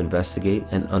responsibility to investigate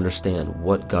and understand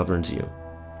what governs you.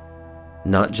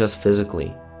 Not just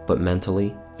physically, but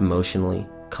mentally, emotionally,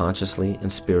 consciously,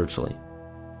 and spiritually.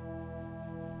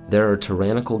 There are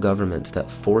tyrannical governments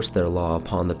that force their law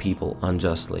upon the people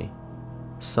unjustly.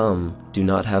 Some do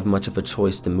not have much of a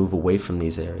choice to move away from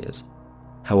these areas.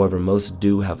 However, most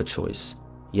do have a choice,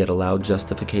 yet allow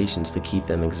justifications to keep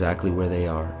them exactly where they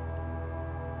are.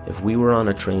 If we were on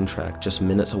a train track just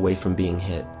minutes away from being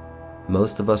hit,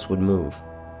 most of us would move,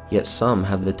 yet some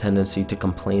have the tendency to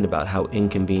complain about how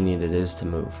inconvenient it is to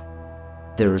move.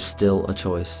 There is still a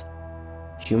choice.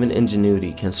 Human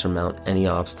ingenuity can surmount any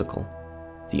obstacle.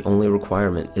 The only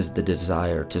requirement is the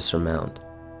desire to surmount.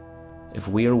 If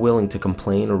we are willing to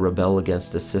complain or rebel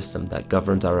against a system that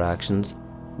governs our actions,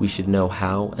 we should know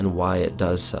how and why it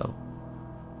does so.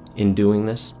 In doing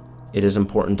this, it is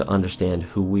important to understand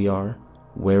who we are,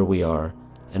 where we are,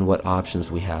 and what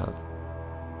options we have.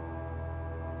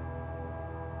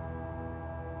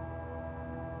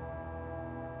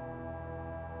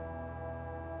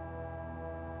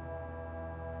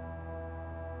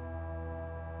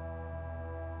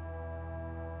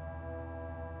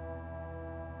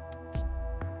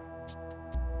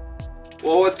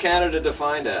 Well, what's Canada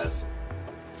defined as?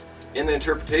 In the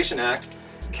Interpretation Act,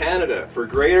 Canada, for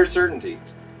greater certainty,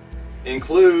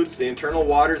 includes the internal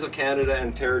waters of Canada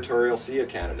and territorial sea of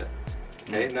Canada.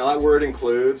 Okay, now that word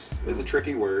includes is a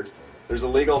tricky word. There's a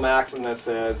legal maxim that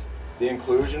says the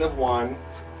inclusion of one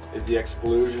is the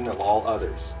exclusion of all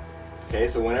others. Okay,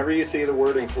 so whenever you see the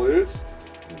word includes,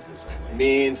 it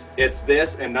means it's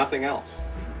this and nothing else.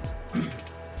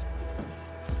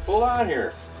 Hold on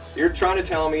here. You're trying to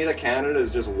tell me that Canada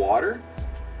is just water?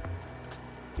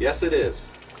 Yes, it is.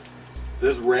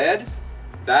 This red,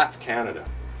 that's Canada.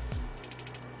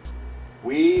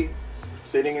 We,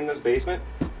 sitting in this basement,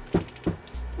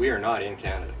 we are not in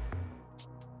Canada.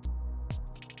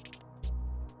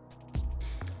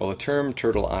 Well, the term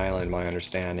Turtle Island, my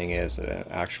understanding, is an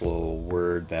actual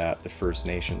word that the First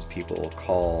Nations people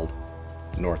called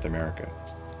North America.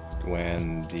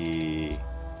 When the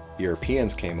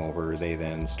Europeans came over, they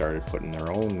then started putting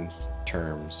their own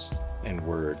terms and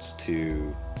words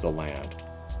to the land.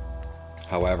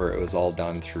 However, it was all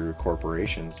done through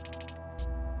corporations.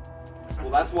 Well,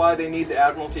 that's why they need the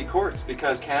Admiralty courts,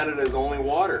 because Canada is only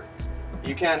water.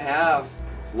 You can't have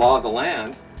law of the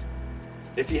land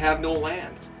if you have no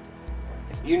land.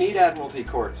 You need Admiralty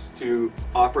courts to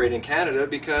operate in Canada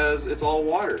because it's all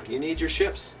water. You need your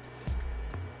ships.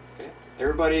 Okay.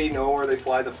 Everybody know where they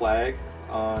fly the flag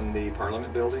on the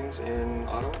Parliament buildings in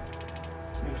Ottawa?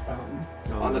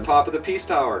 On the top of the Peace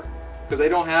Tower, because they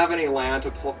don't have any land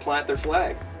to plant their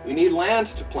flag. You need land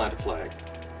to plant a flag.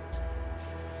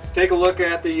 Take a look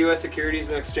at the U.S. Securities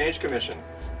and Exchange Commission.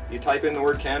 You type in the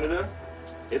word Canada,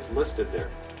 it's listed there.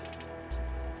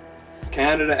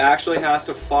 Canada actually has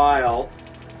to file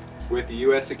with the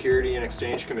U.S. Securities and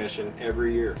Exchange Commission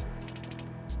every year.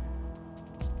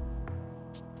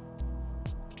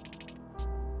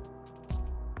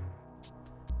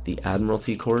 The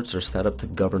Admiralty courts are set up to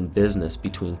govern business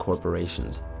between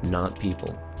corporations, not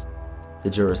people. The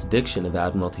jurisdiction of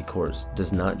Admiralty courts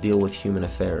does not deal with human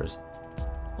affairs.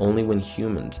 Only when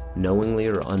humans, knowingly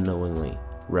or unknowingly,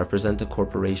 represent a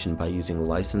corporation by using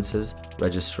licenses,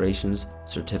 registrations,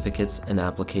 certificates, and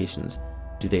applications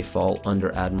do they fall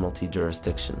under Admiralty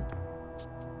jurisdiction.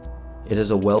 It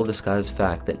is a well-disguised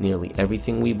fact that nearly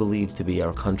everything we believe to be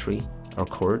our country, our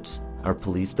courts, our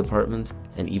police departments,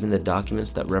 and even the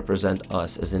documents that represent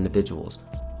us as individuals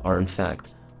are in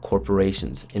fact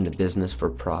corporations in the business for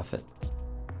profit.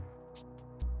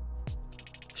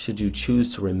 Should you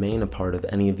choose to remain a part of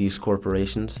any of these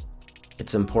corporations,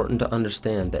 it's important to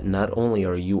understand that not only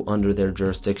are you under their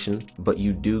jurisdiction, but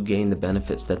you do gain the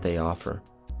benefits that they offer.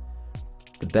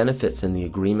 The benefits in the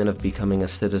agreement of becoming a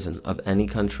citizen of any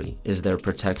country is their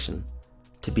protection.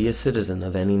 To be a citizen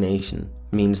of any nation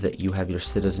means that you have your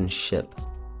citizenship.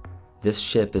 This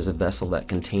ship is a vessel that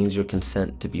contains your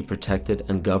consent to be protected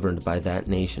and governed by that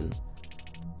nation.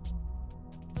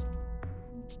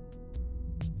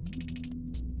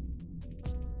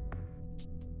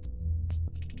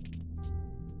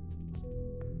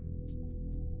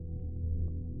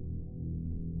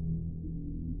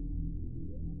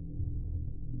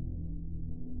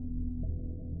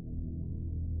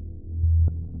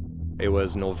 It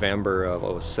was November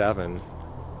of '07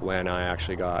 when I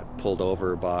actually got pulled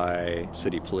over by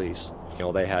city police. You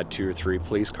know, they had 2 or 3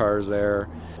 police cars there,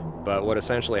 but what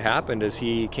essentially happened is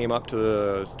he came up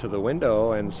to the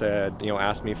window and said, you know,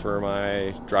 asked me for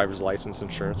my driver's license,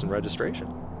 insurance, and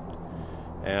registration.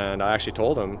 And I actually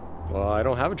told him, well, I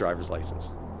don't have a driver's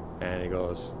license. And he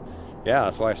goes, yeah,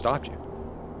 that's why I stopped you.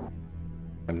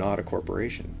 I'm not a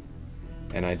corporation,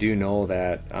 and I do know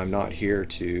that I'm not here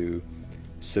to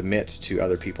submit to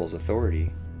other people's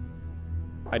authority.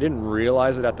 I didn't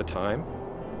realize it at the time,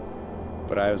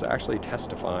 but I was actually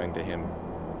testifying to him.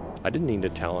 I didn't need to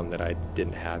tell him that I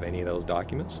didn't have any of those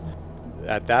documents.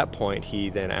 At that point, he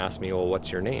then asked me, well,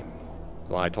 what's your name?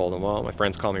 Well, I told him, well, my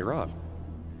friends call me Rob.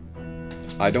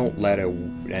 I don't let a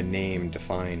name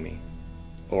define me,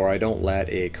 or I don't let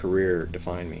a career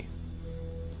define me.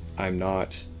 I'm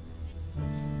not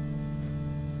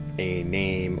a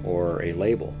name or a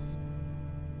label.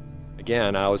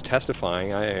 Again, I was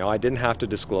testifying. I didn't have to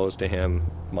disclose to him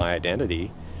my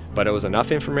identity, but it was enough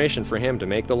information for him to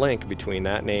make the link between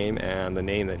that name and the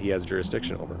name that he has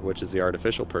jurisdiction over, which is the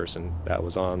artificial person that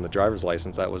was on the driver's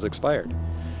license that was expired.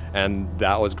 And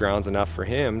that was grounds enough for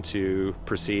him to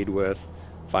proceed with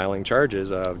filing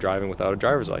charges of driving without a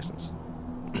driver's license.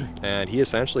 And he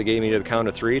essentially gave me to the count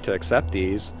of 3 to accept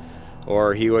these,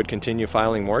 or he would continue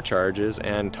filing more charges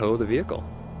and tow the vehicle.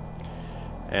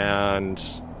 And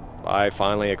I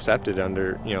finally accepted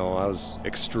under, I was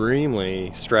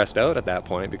extremely stressed out at that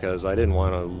point because I didn't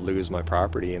want to lose my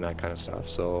property and that kind of stuff.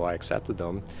 So I accepted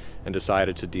them and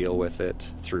decided to deal with it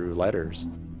through letters.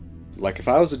 Like if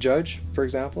I was a judge, for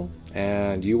example,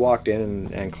 and you walked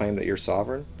in and claimed that you're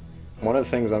sovereign, one of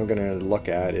the things I'm going to look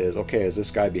at is, okay, does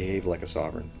this guy behave like a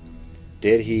sovereign?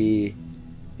 Did he,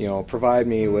 provide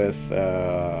me with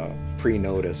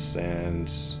pre-notice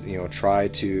and, try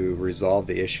to resolve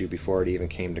the issue before it even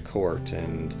came to court?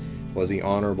 And was he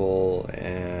honorable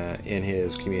in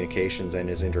his communications and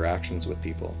his interactions with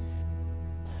people?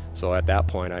 So at that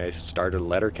point, I started a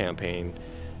letter campaign,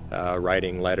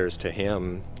 writing letters to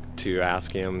him to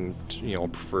ask him,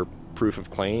 for proof of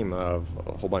claim of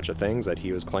a whole bunch of things that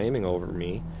he was claiming over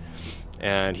me,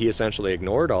 and he essentially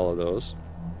ignored all of those.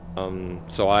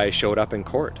 So I showed up in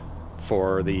court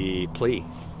for the plea.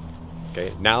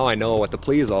 Okay, now I know what the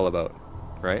plea is all about,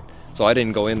 right? So I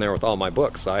didn't go in there with all my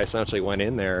books. I essentially went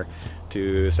in there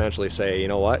to essentially say, you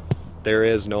know what, there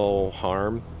is no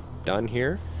harm done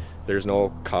here. There's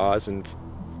no cause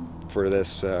for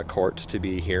this court to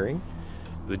be hearing.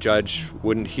 The judge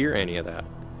wouldn't hear any of that.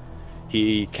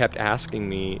 He kept asking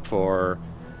me for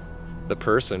the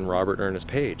person, Robert Ernest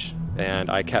Page, and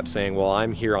I kept saying, well,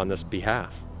 I'm here on this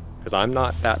behalf, because I'm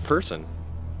not that person.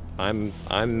 I'm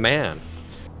man.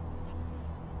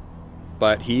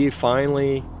 But he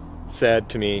finally said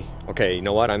to me, okay, you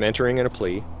know what, I'm entering in a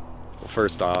plea. Well,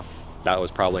 first off, that was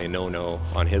probably a no-no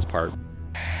on his part.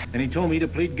 And he told me to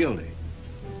plead guilty.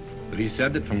 But he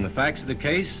said that from the facts of the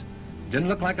case, it didn't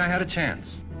look like I had a chance.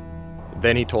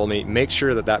 Then he told me, make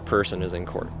sure that that person is in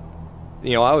court.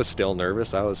 I was still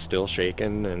nervous, I was still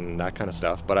shaken and that kind of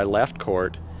stuff, but I left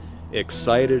court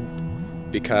excited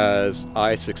because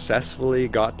I successfully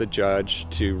got the judge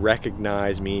to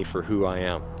recognize me for who I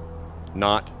am,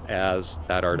 not as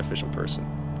that artificial person.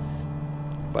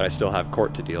 But I still have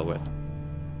court to deal with.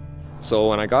 So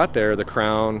when I got there, the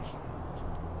Crown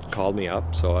called me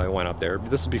up, so I went up there.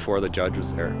 This was before the judge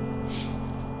was there.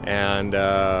 And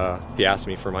he asked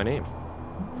me for my name.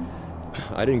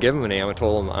 I didn't give him a name. I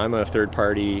told him I'm a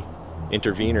third-party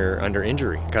intervener under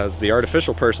injury because the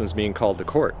artificial person's being called to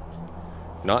court,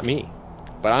 not me.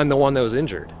 But I'm the one that was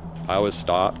injured. I was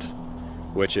stopped,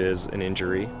 which is an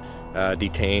injury,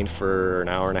 detained for an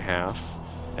hour and a half,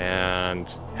 and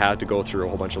had to go through a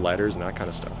whole bunch of letters and that kind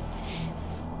of stuff.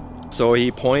 So he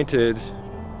pointed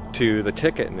to the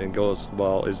ticket and then goes,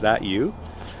 well, is that you?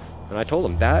 And I told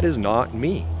him, that is not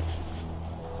me.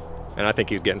 And I think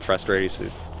he was getting frustrated. He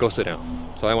said, go sit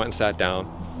down. So I went and sat down.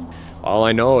 All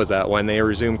I know is that when they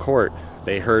resumed court,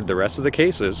 they heard the rest of the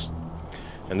cases,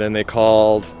 and then they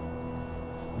called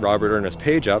Robert Ernest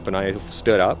Page up, and I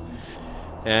stood up,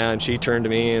 and she turned to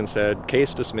me and said,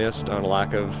 case dismissed on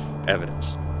lack of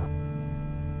evidence.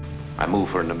 I move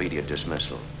for an immediate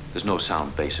dismissal. There's no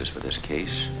sound basis for this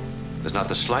case. There's not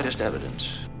the slightest evidence.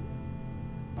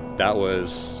 That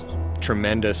was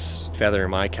tremendous feather in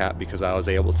my cap because I was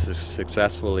able to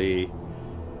successfully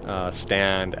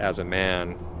stand as a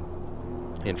man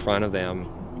in front of them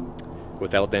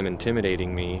without them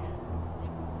intimidating me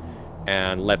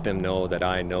and let them know that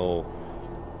I know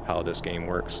how this game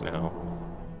works now.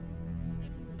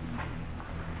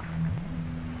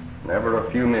 Never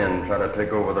a few men try to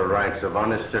take over the rights of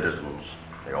honest citizens.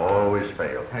 They always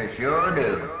fail. They sure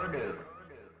do.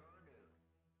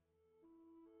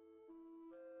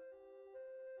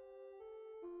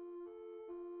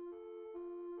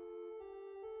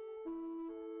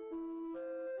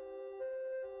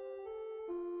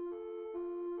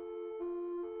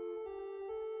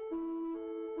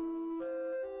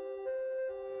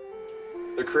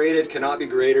 The created cannot be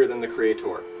greater than the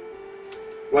creator.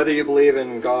 Whether you believe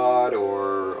in God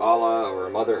or Allah or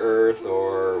Mother Earth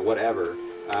or whatever,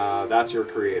 that's your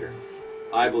creator.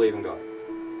 I believe in God.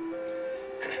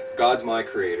 God's my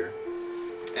creator.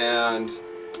 And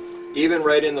even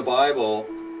right in the Bible,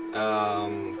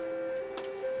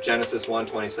 Genesis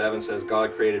 1:27 says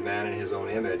God created man in his own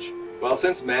image. Well,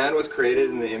 since man was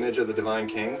created in the image of the divine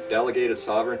king, delegated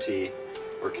sovereignty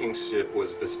or kingship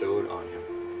was bestowed on him.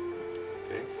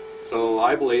 Okay? So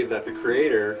I believe that the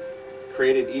creator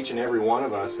created each and every one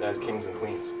of us as kings and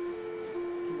queens.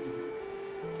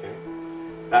 Okay?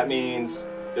 That means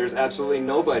there's absolutely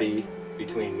nobody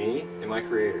between me and my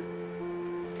Creator.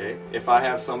 Okay? If I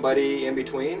have somebody in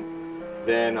between,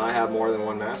 then I have more than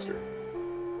one master.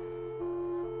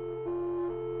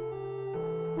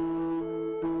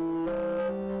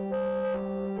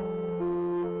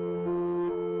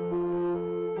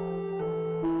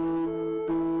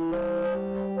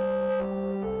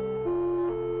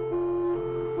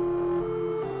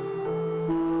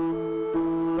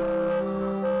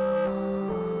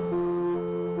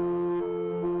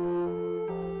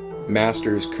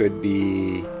 Masters could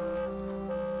be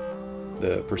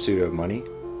the pursuit of money.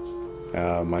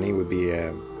 Money would be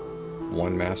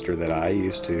one master that I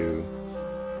used to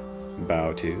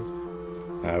bow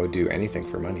to. I would do anything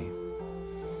for money.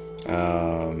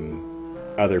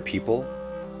 Other people,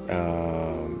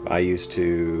 I used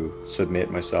to submit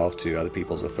myself to other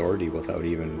people's authority without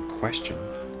even question.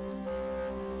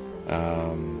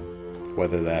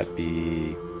 Whether that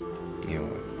be,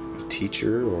 a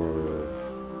teacher or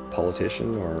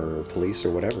politician or police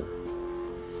or whatever.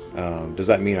 Does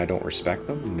that mean I don't respect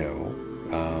them? No.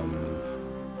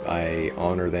 I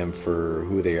honor them for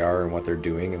who they are and what they're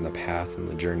doing and the path and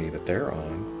the journey that they're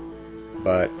on.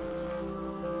 But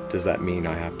does that mean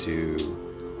I have to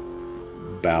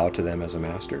bow to them as a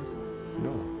master?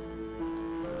 No.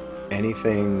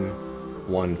 Anything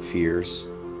one fears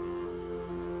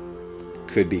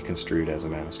could be construed as a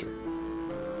master.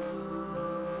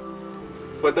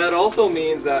 But that also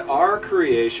means that our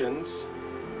creations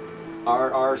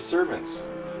are our servants.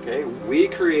 Okay? We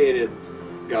created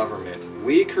government.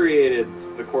 We created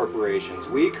the corporations.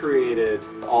 We created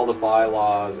all the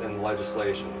bylaws and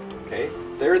legislation. Okay?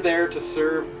 They're there to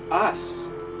serve us.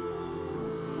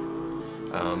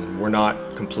 We're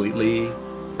not completely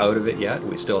out of it yet.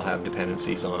 We still have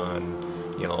dependencies on,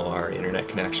 our internet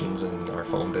connections and our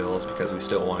phone bills because we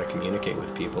still want to communicate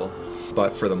with people.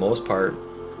 But for the most part,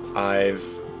 I've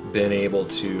been able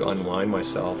to unwind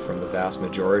myself from the vast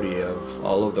majority of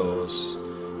all of those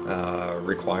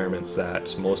requirements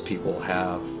that most people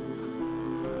have.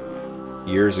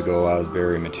 Years ago, I was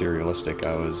very materialistic.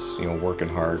 I was, working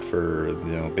hard for,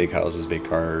 big houses, big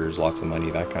cars, lots of money,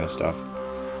 that kind of stuff.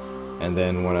 And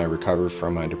then when I recovered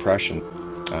from my depression,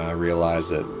 I realized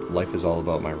that life is all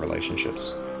about my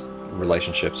relationships.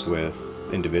 Relationships with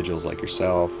individuals like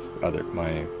yourself,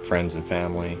 my friends and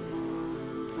family,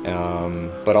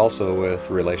 but also with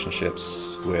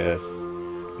relationships with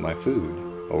my food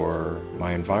or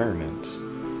my environment.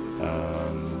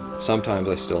 Sometimes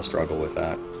I still struggle with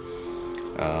that.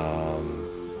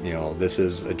 This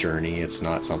is a journey. It's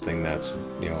not something that's,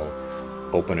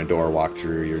 open a door, walk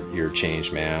through, you're a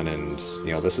changed man, and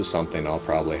this is something I'll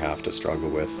probably have to struggle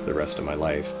with the rest of my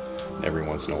life. Every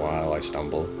once in a while I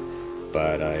stumble,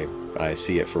 but I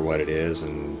see it for what it is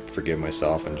and forgive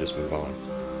myself and just move on.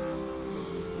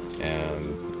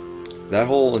 And that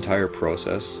whole entire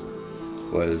process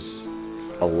was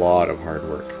a lot of hard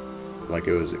work. Like,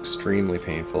 it was extremely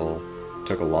painful,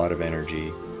 took a lot of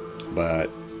energy, but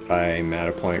I'm at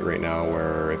a point right now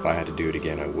where if I had to do it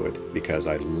again, I would, because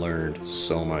I learned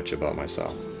so much about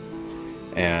myself.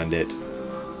 And it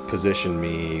positioned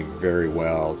me very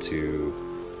well to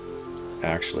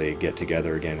actually get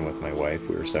together again with my wife.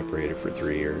 We were separated for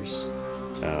 3 years.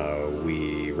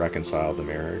 We reconciled the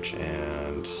marriage,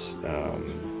 and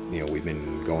we've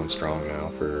been going strong now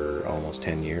for almost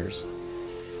 10 years.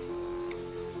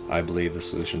 I believe the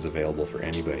solution's available for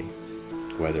anybody,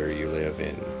 whether you live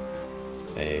in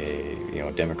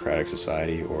a democratic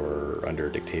society or under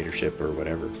a dictatorship or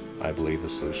whatever. I believe the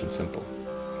solution's simple,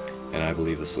 and I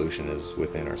believe the solution is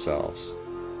within ourselves.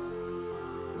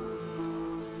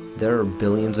 There are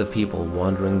billions of people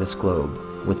wandering this globe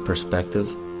with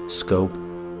perspective, scope,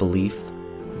 belief,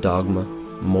 dogma,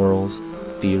 morals,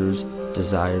 fears,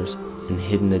 desires, and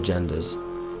hidden agendas.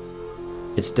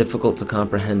 It's difficult to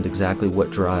comprehend exactly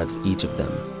what drives each of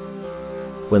them.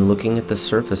 When looking at the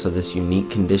surface of this unique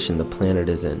condition the planet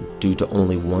is in due to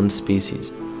only one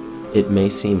species, it may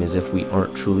seem as if we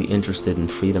aren't truly interested in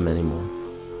freedom anymore.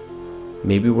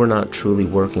 Maybe we're not truly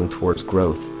working towards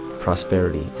growth,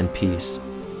 prosperity, and peace.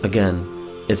 Again,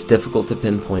 it's difficult to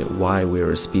pinpoint why we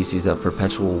are a species of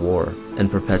perpetual war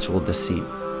and perpetual deceit,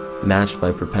 matched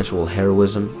by perpetual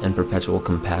heroism and perpetual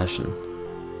compassion.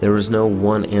 There is no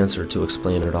one answer to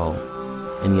explain it all,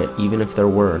 and yet even if there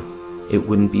were, it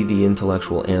wouldn't be the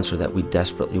intellectual answer that we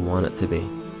desperately want it to be.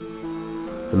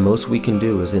 The most we can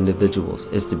do as individuals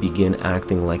is to begin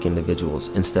acting like individuals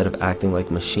instead of acting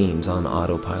like machines on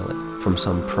autopilot from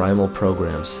some primal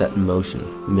program set in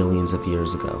motion millions of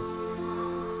years ago.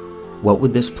 What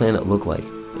would this planet look like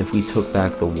if we took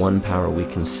back the one power we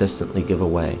consistently give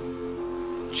away?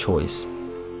 Choice.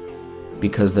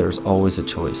 Because there is always a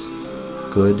choice.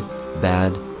 Good,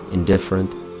 bad,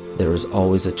 indifferent, there is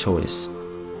always a choice.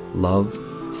 Love,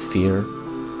 fear,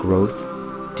 growth,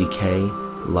 decay,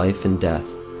 life and death,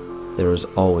 there is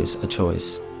always a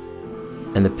choice.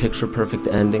 And the picture-perfect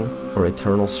ending or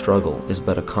eternal struggle is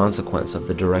but a consequence of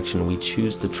the direction we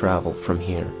choose to travel from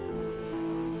here.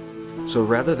 So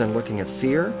rather than looking at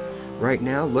fear, right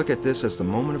now look at this as the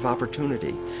moment of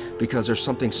opportunity, because there's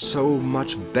something so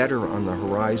much better on the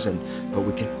horizon, but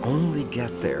we can only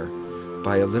get there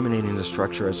by eliminating the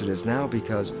structure as it is now,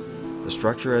 because the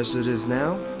structure as it is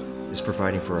now is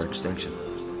providing for our extinction.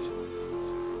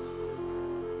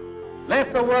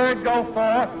 Let the word go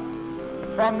forth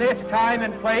from this time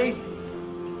and place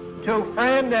to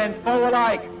friend and foe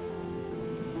alike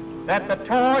that the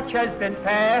torch has been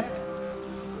passed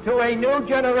to a new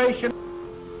generation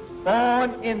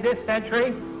born in this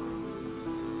century,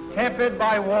 tempered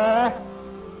by war,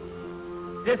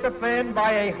 disciplined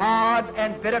by a hard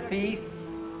and bitter peace,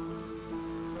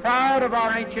 proud of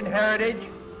our ancient heritage,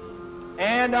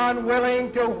 and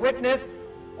unwilling to witness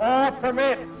or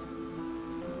permit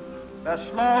the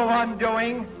slow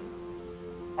undoing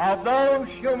of those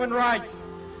human rights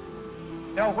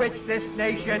to which this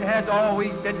nation has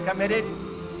always been committed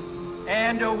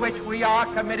and to which we are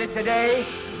committed today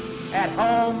at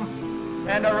home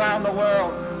and around the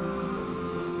world.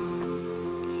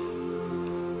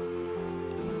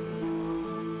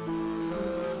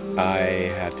 I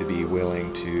had to be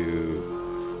willing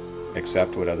to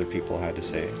accept what other people had to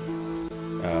say,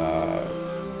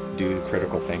 do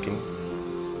critical thinking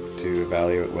to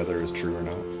evaluate whether it's true or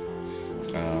not.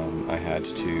 I had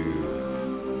to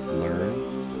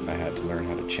learn. I had to learn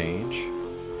how to change.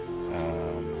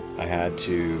 I had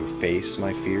to face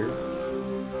my fear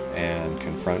and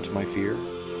confront my fear.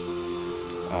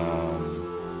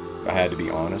 I had to be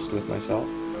honest with myself,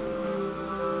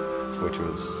 which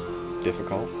was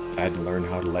difficult. I had to learn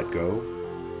how to let go.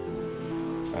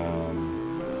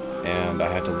 And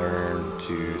I had to learn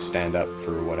to stand up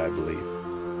for what I believe.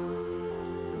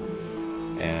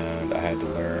 And I had to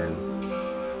learn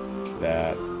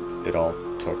that it all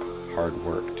took hard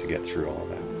work to get through all of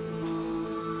that.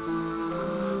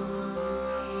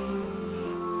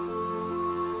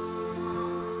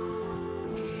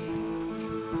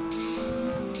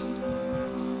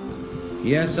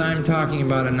 Yes, I'm talking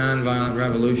about a nonviolent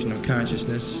revolution of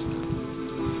consciousness.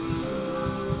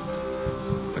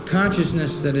 A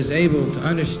consciousness that is able to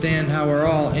understand how we're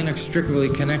all inextricably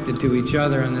connected to each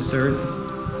other on this earth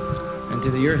and to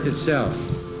the earth itself.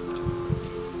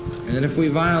 And that if we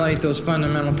violate those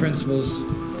fundamental principles,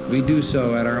 we do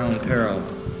so at our own peril.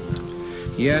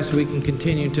 Yes, we can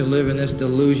continue to live in this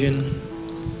delusion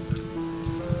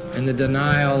and the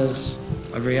denials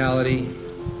of reality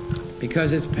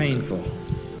because it's painful,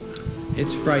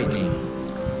 it's frightening,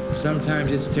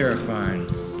 sometimes it's terrifying.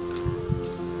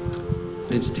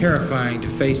 It's terrifying to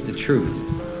face the truth.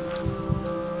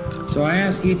 So I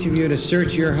ask each of you to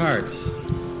search your hearts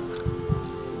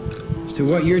as to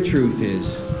what your truth is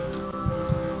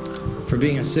for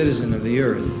being a citizen of the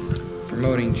earth,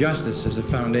 promoting justice as a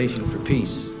foundation for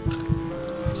peace.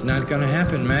 It's not going to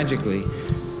happen magically,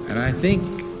 and I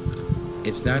think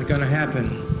it's not going to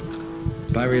happen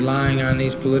by relying on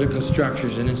these political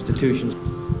structures and institutions.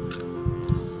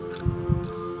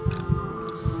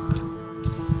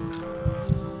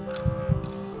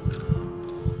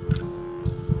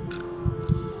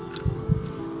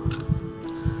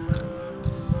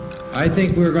 I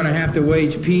think we're going to have to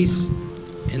wage peace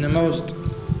in the most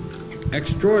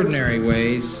extraordinary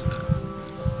ways,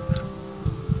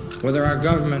 whether our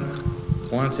government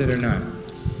wants it or not.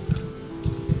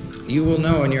 You will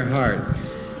know in your heart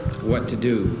what to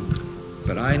do,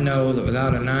 but I know that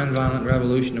without a nonviolent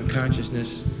revolution of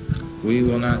consciousness, we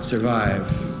will not survive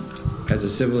as a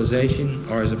civilization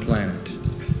or as a planet.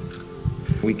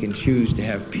 We can choose to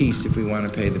have peace if we want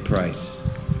to pay the price.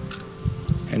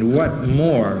 And what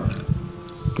more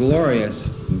glorious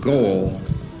goal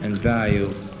and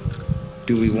value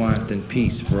do we want than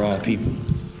peace for all people?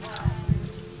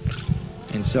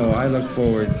 And so I look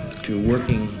forward to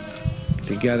working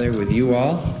together with you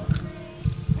all,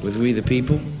 with we the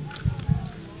people,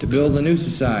 to build a new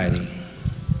society.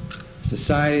 A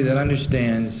society that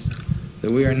understands that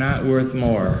we are not worth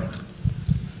more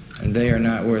and they are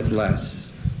not worth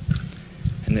less,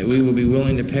 and that we will be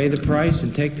willing to pay the price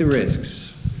and take the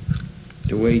risks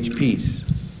to wage peace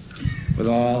with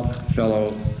all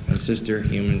fellow and sister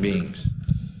human beings.